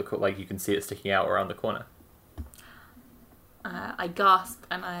around like you can see it sticking out around the corner. I gasp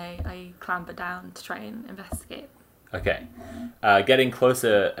and I clamber down to try and investigate. Okay, getting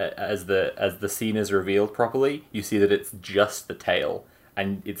closer as the scene is revealed properly, you see that it's just the tail,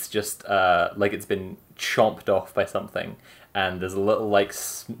 and it's just like it's been chomped off by something, and there's a little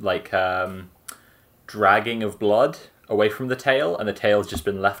dragging of blood away from the tail, and the tail's just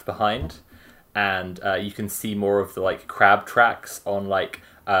been left behind, and you can see more of the like crab tracks on like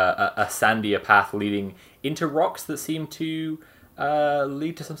a sandier path leading into rocks that seem to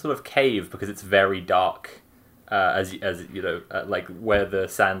lead to some sort of cave because it's very dark. As you know, like where the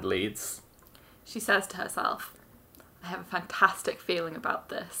sand leads. She says to herself, I have a fantastic feeling about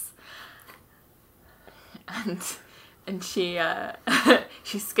this. And she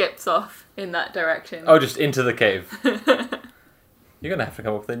she skips off in that direction. Oh, just into the cave. You're going to have to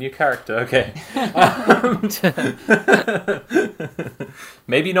come up with a new character, okay.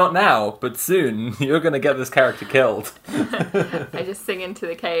 Maybe not now, but soon you're going to get this character killed. I just sing into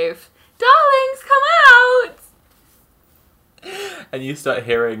the cave, darlings, come out! And you start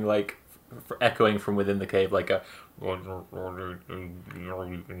hearing, like, echoing from within the cave, like a...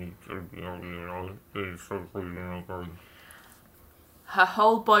 Her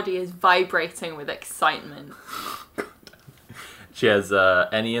whole body is vibrating with excitement. She has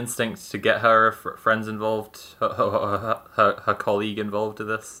any instinct to get her friends involved, her colleague involved in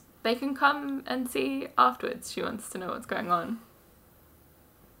this? They can come and see afterwards. She wants to know what's going on.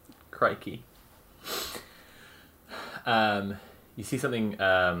 Crikey. You see something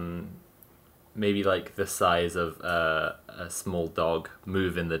maybe like the size of a small dog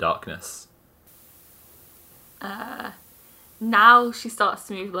move in the darkness. Now she starts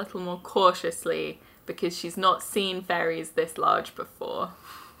to move a little more cautiously because she's not seen fairies this large before.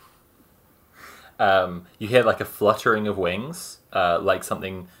 You hear like a fluttering of wings, like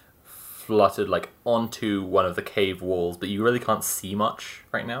something fluttered like onto one of the cave walls, but you really can't see much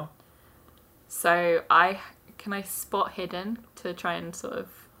right now. So can I spot hidden to try and sort of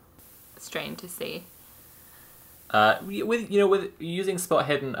strain to see? With using spot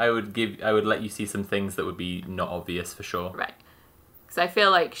hidden, I would let you see some things that would be not obvious for sure. Right. Because I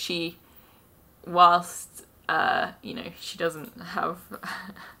feel like she, whilst she doesn't have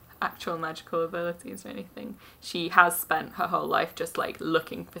actual magical abilities or anything, she has spent her whole life just like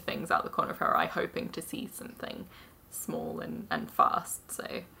looking for things out the corner of her eye, hoping to see something small and fast.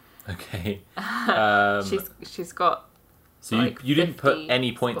 So. Okay. She's got. So like you didn't put 50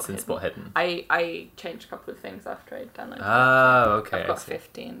 any points in spot hidden. I changed a couple of things after I'd done it. Oh, okay. I've got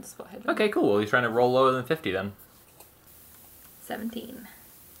 15 spot hidden. Okay, cool. Well, you're trying to roll lower than 50 then. 17.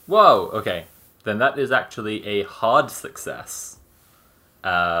 Whoa. Okay. Then that is actually a hard success.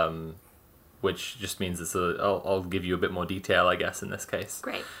 Which just means I'll give you a bit more detail, I guess, in this case.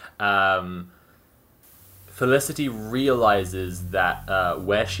 Great. Felicity realizes that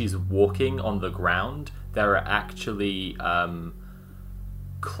where she's walking on the ground, there are actually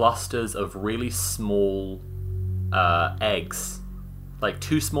clusters of really small eggs, like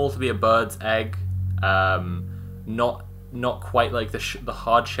too small to be a bird's egg, not quite like the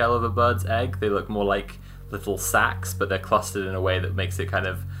hard shell of a bird's egg. They look more like little sacs, but they're clustered in a way that makes it kind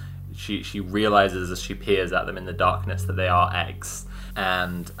of. She realizes as she peers at them in the darkness that they are eggs.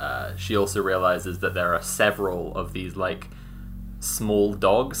 And she also realizes that there are several of these like small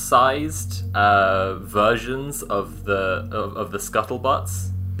dog-sized versions of the scuttlebutts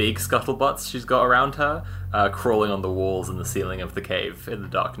big scuttlebutts she's got around her, crawling on the walls and the ceiling of the cave in the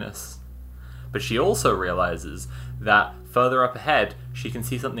darkness. But she also realizes that further up ahead, she can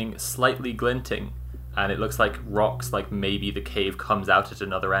see something slightly glinting, and it looks like rocks, like maybe the cave comes out at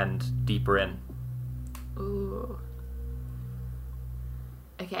another end, deeper in. Ooh.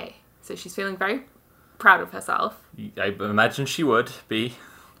 Okay, so she's feeling very proud of herself, I imagine she would be,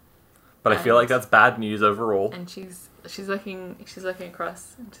 but I feel like that's bad news overall. and she's looking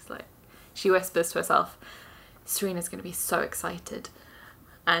across, and she whispers to herself, "Serena's going to be so excited,"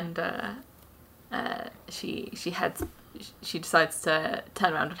 and she decides to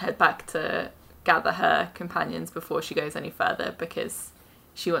turn around and head back to gather her companions before she goes any further, because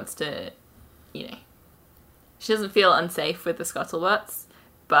she wants to, she doesn't feel unsafe with the scuttlebutts,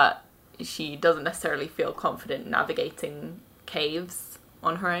 but she doesn't necessarily feel confident navigating caves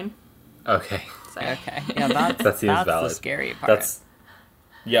on her own. Okay. So Okay, yeah, That seems that's valid. the scary part.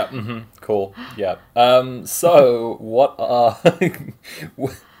 Yeah, cool, yeah. So, what are...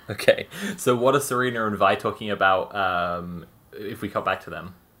 Okay, so what are Serena and Vi talking about, if we cut back to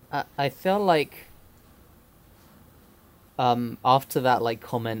them? I feel like after that like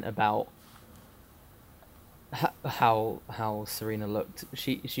comment about how Serena looked,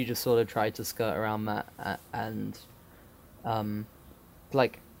 she just sort of tried to skirt around that and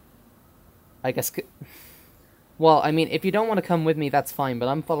like I guess well, I mean, if you don't want to come with me, that's fine, but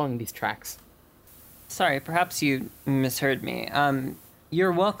I'm following these tracks. Sorry, perhaps you misheard me.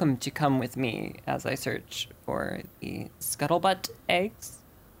 You're welcome to come with me as I search for the scuttlebutt eggs.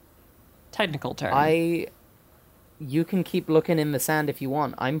 Technical term. You can keep looking in the sand if you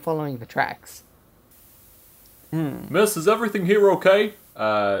want. I'm following the tracks. Miss, is everything here okay?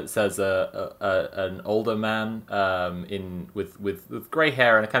 Says an older man with grey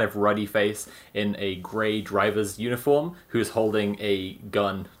hair and a kind of ruddy face in a grey driver's uniform who's holding a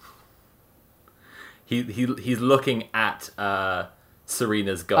gun. He's looking at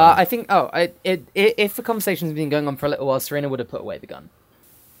Serena's gun. I think. If the conversation's been going on for a little while, Serena would have put away the gun.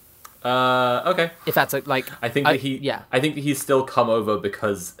 Okay. If that's like, I think that he's still come over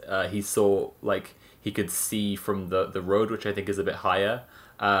because he saw, like, he could see from the road, which I think is a bit higher,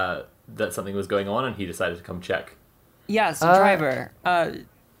 that something was going on, and he decided to come check. Yes, driver.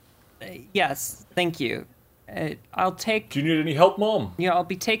 Yes, thank you. I'll take. Do you need any help, Mom? Yeah, I'll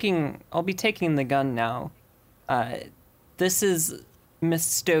be taking the gun now. This is Miss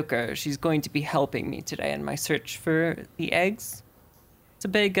Stoker. She's going to be helping me today in my search for the eggs. It's a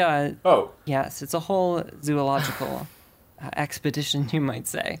big, Oh. yes, it's a whole zoological expedition, you might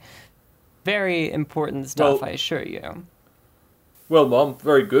say. Very important stuff, Well- I assure you. Well, Mom,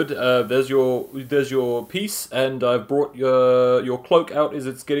 very good. There's your piece, and I've brought your cloak out as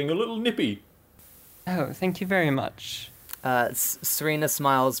it's getting a little nippy. Oh, thank you very much. Serena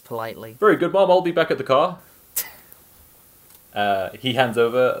smiles politely. Very good, Mom. I'll be back at the car. He hands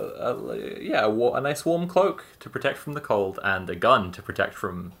over, a nice warm cloak to protect from the cold, and a gun to protect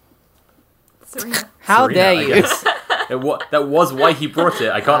from Serena. How Serena, dare I you? guess. That was why he brought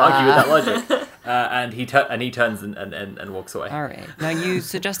it. I can't argue with that logic. And he turns and walks away. All right. Now, you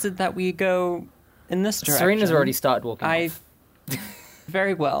suggested that we go in this direction. Serena's already started walking off.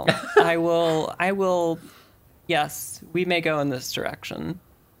 Very well. I will. Yes, we may go in this direction.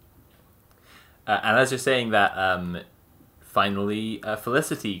 And as you're saying that, finally,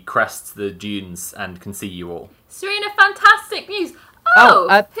 Felicity crests the dunes and can see you all. Serena, fantastic news!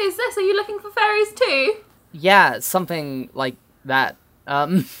 Oh, Who's this? Are you looking for fairies too? Yeah, something like that.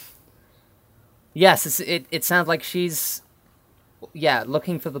 Yes, it sounds like she's,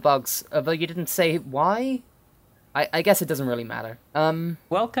 looking for the bugs. Although you didn't say why. I guess it doesn't really matter.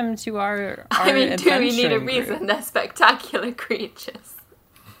 Welcome to our I mean, do we need a adventuring reason? group. They're spectacular creatures.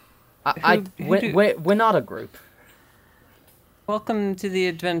 We're not a group. Welcome to the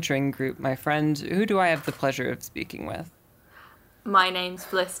adventuring group, my friend. Who do I have the pleasure of speaking with? My name's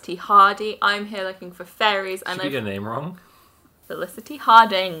Felicity Hardy. I'm here looking for fairies, and Did you get your name wrong? Felicity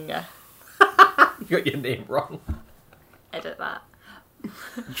Harding. You got your name wrong. Edit that.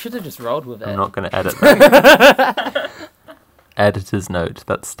 You should have just rolled with it. I'm not going to edit that. Editor's note,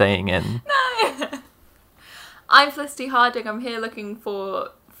 that's staying in. I'm Felicity Harding. I'm here looking for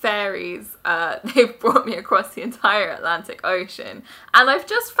fairies. They've brought me across the entire Atlantic Ocean, and I've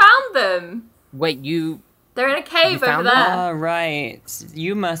just found them. Wait, They're in a cave over found there. them? All right.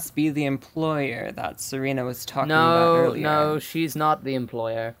 You must be the employer that Serena was talking about earlier. No, she's not the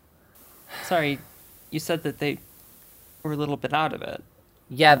employer. Sorry, you said that they were a little bit out of it.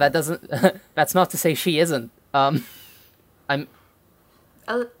 Yeah, that doesn't. That's not to say she isn't. I'm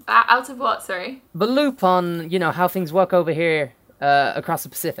Out of what? Sorry. the loop on how things work over here. across the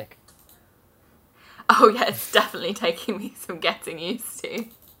Pacific. Oh yeah, it's definitely taking me some getting used to.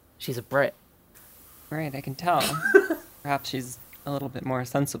 She's a Brit. Right, I can tell. Perhaps she's a little bit more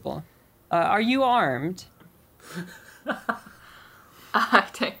sensible. Are you armed? I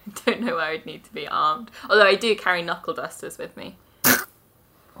don't know where I'd need to be armed. Although I do carry knuckle dusters with me.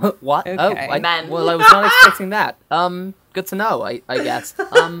 What? Okay. Oh, Men. well, I was not expecting that. Good to know, I guess.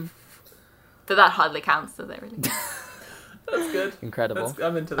 But that hardly counts, does it really? That's good. Incredible.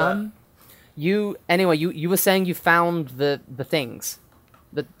 I'm into that. You were saying you found the things,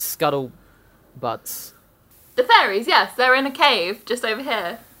 the scuttlebutts. The fairies, yes, they're in a cave just over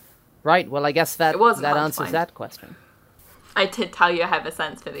here. Right. Well, I guess that It wasn't hard to answers find. that question. I did tell you I have a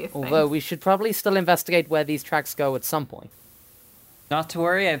sense for these Although things. we should probably still investigate where these tracks go at some point. Not to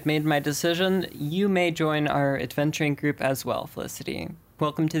worry, I've made my decision. You may join our adventuring group as well, Felicity.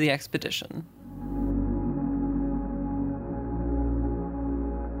 Welcome to the expedition.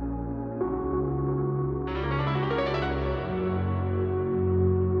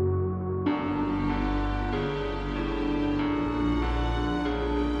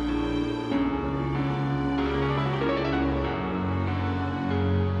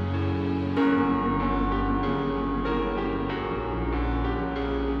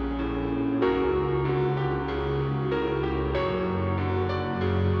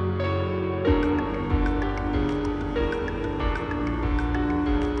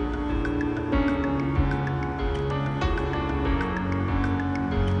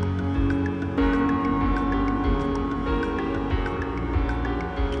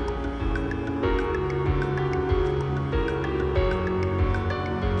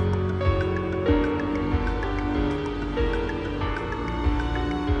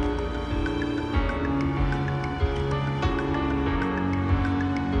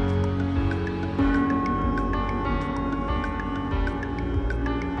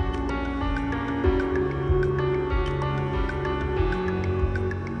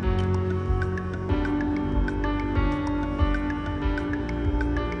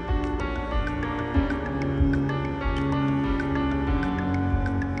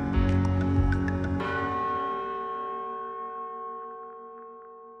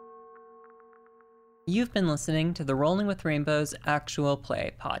 You've been listening to the Rolling with Rainbows Actual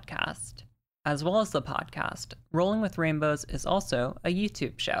Play podcast. As well as the podcast, Rolling with Rainbows is also a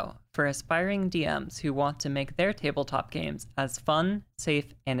YouTube show for aspiring DMs who want to make their tabletop games as fun,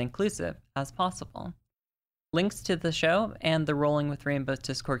 safe, and inclusive as possible. Links to the show and the Rolling with Rainbows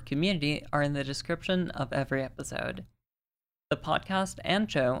Discord community are in the description of every episode. The podcast and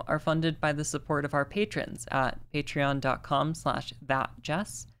show are funded by the support of our patrons at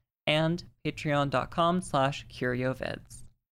patreon.com/thatjess and patreon.com/curiovids.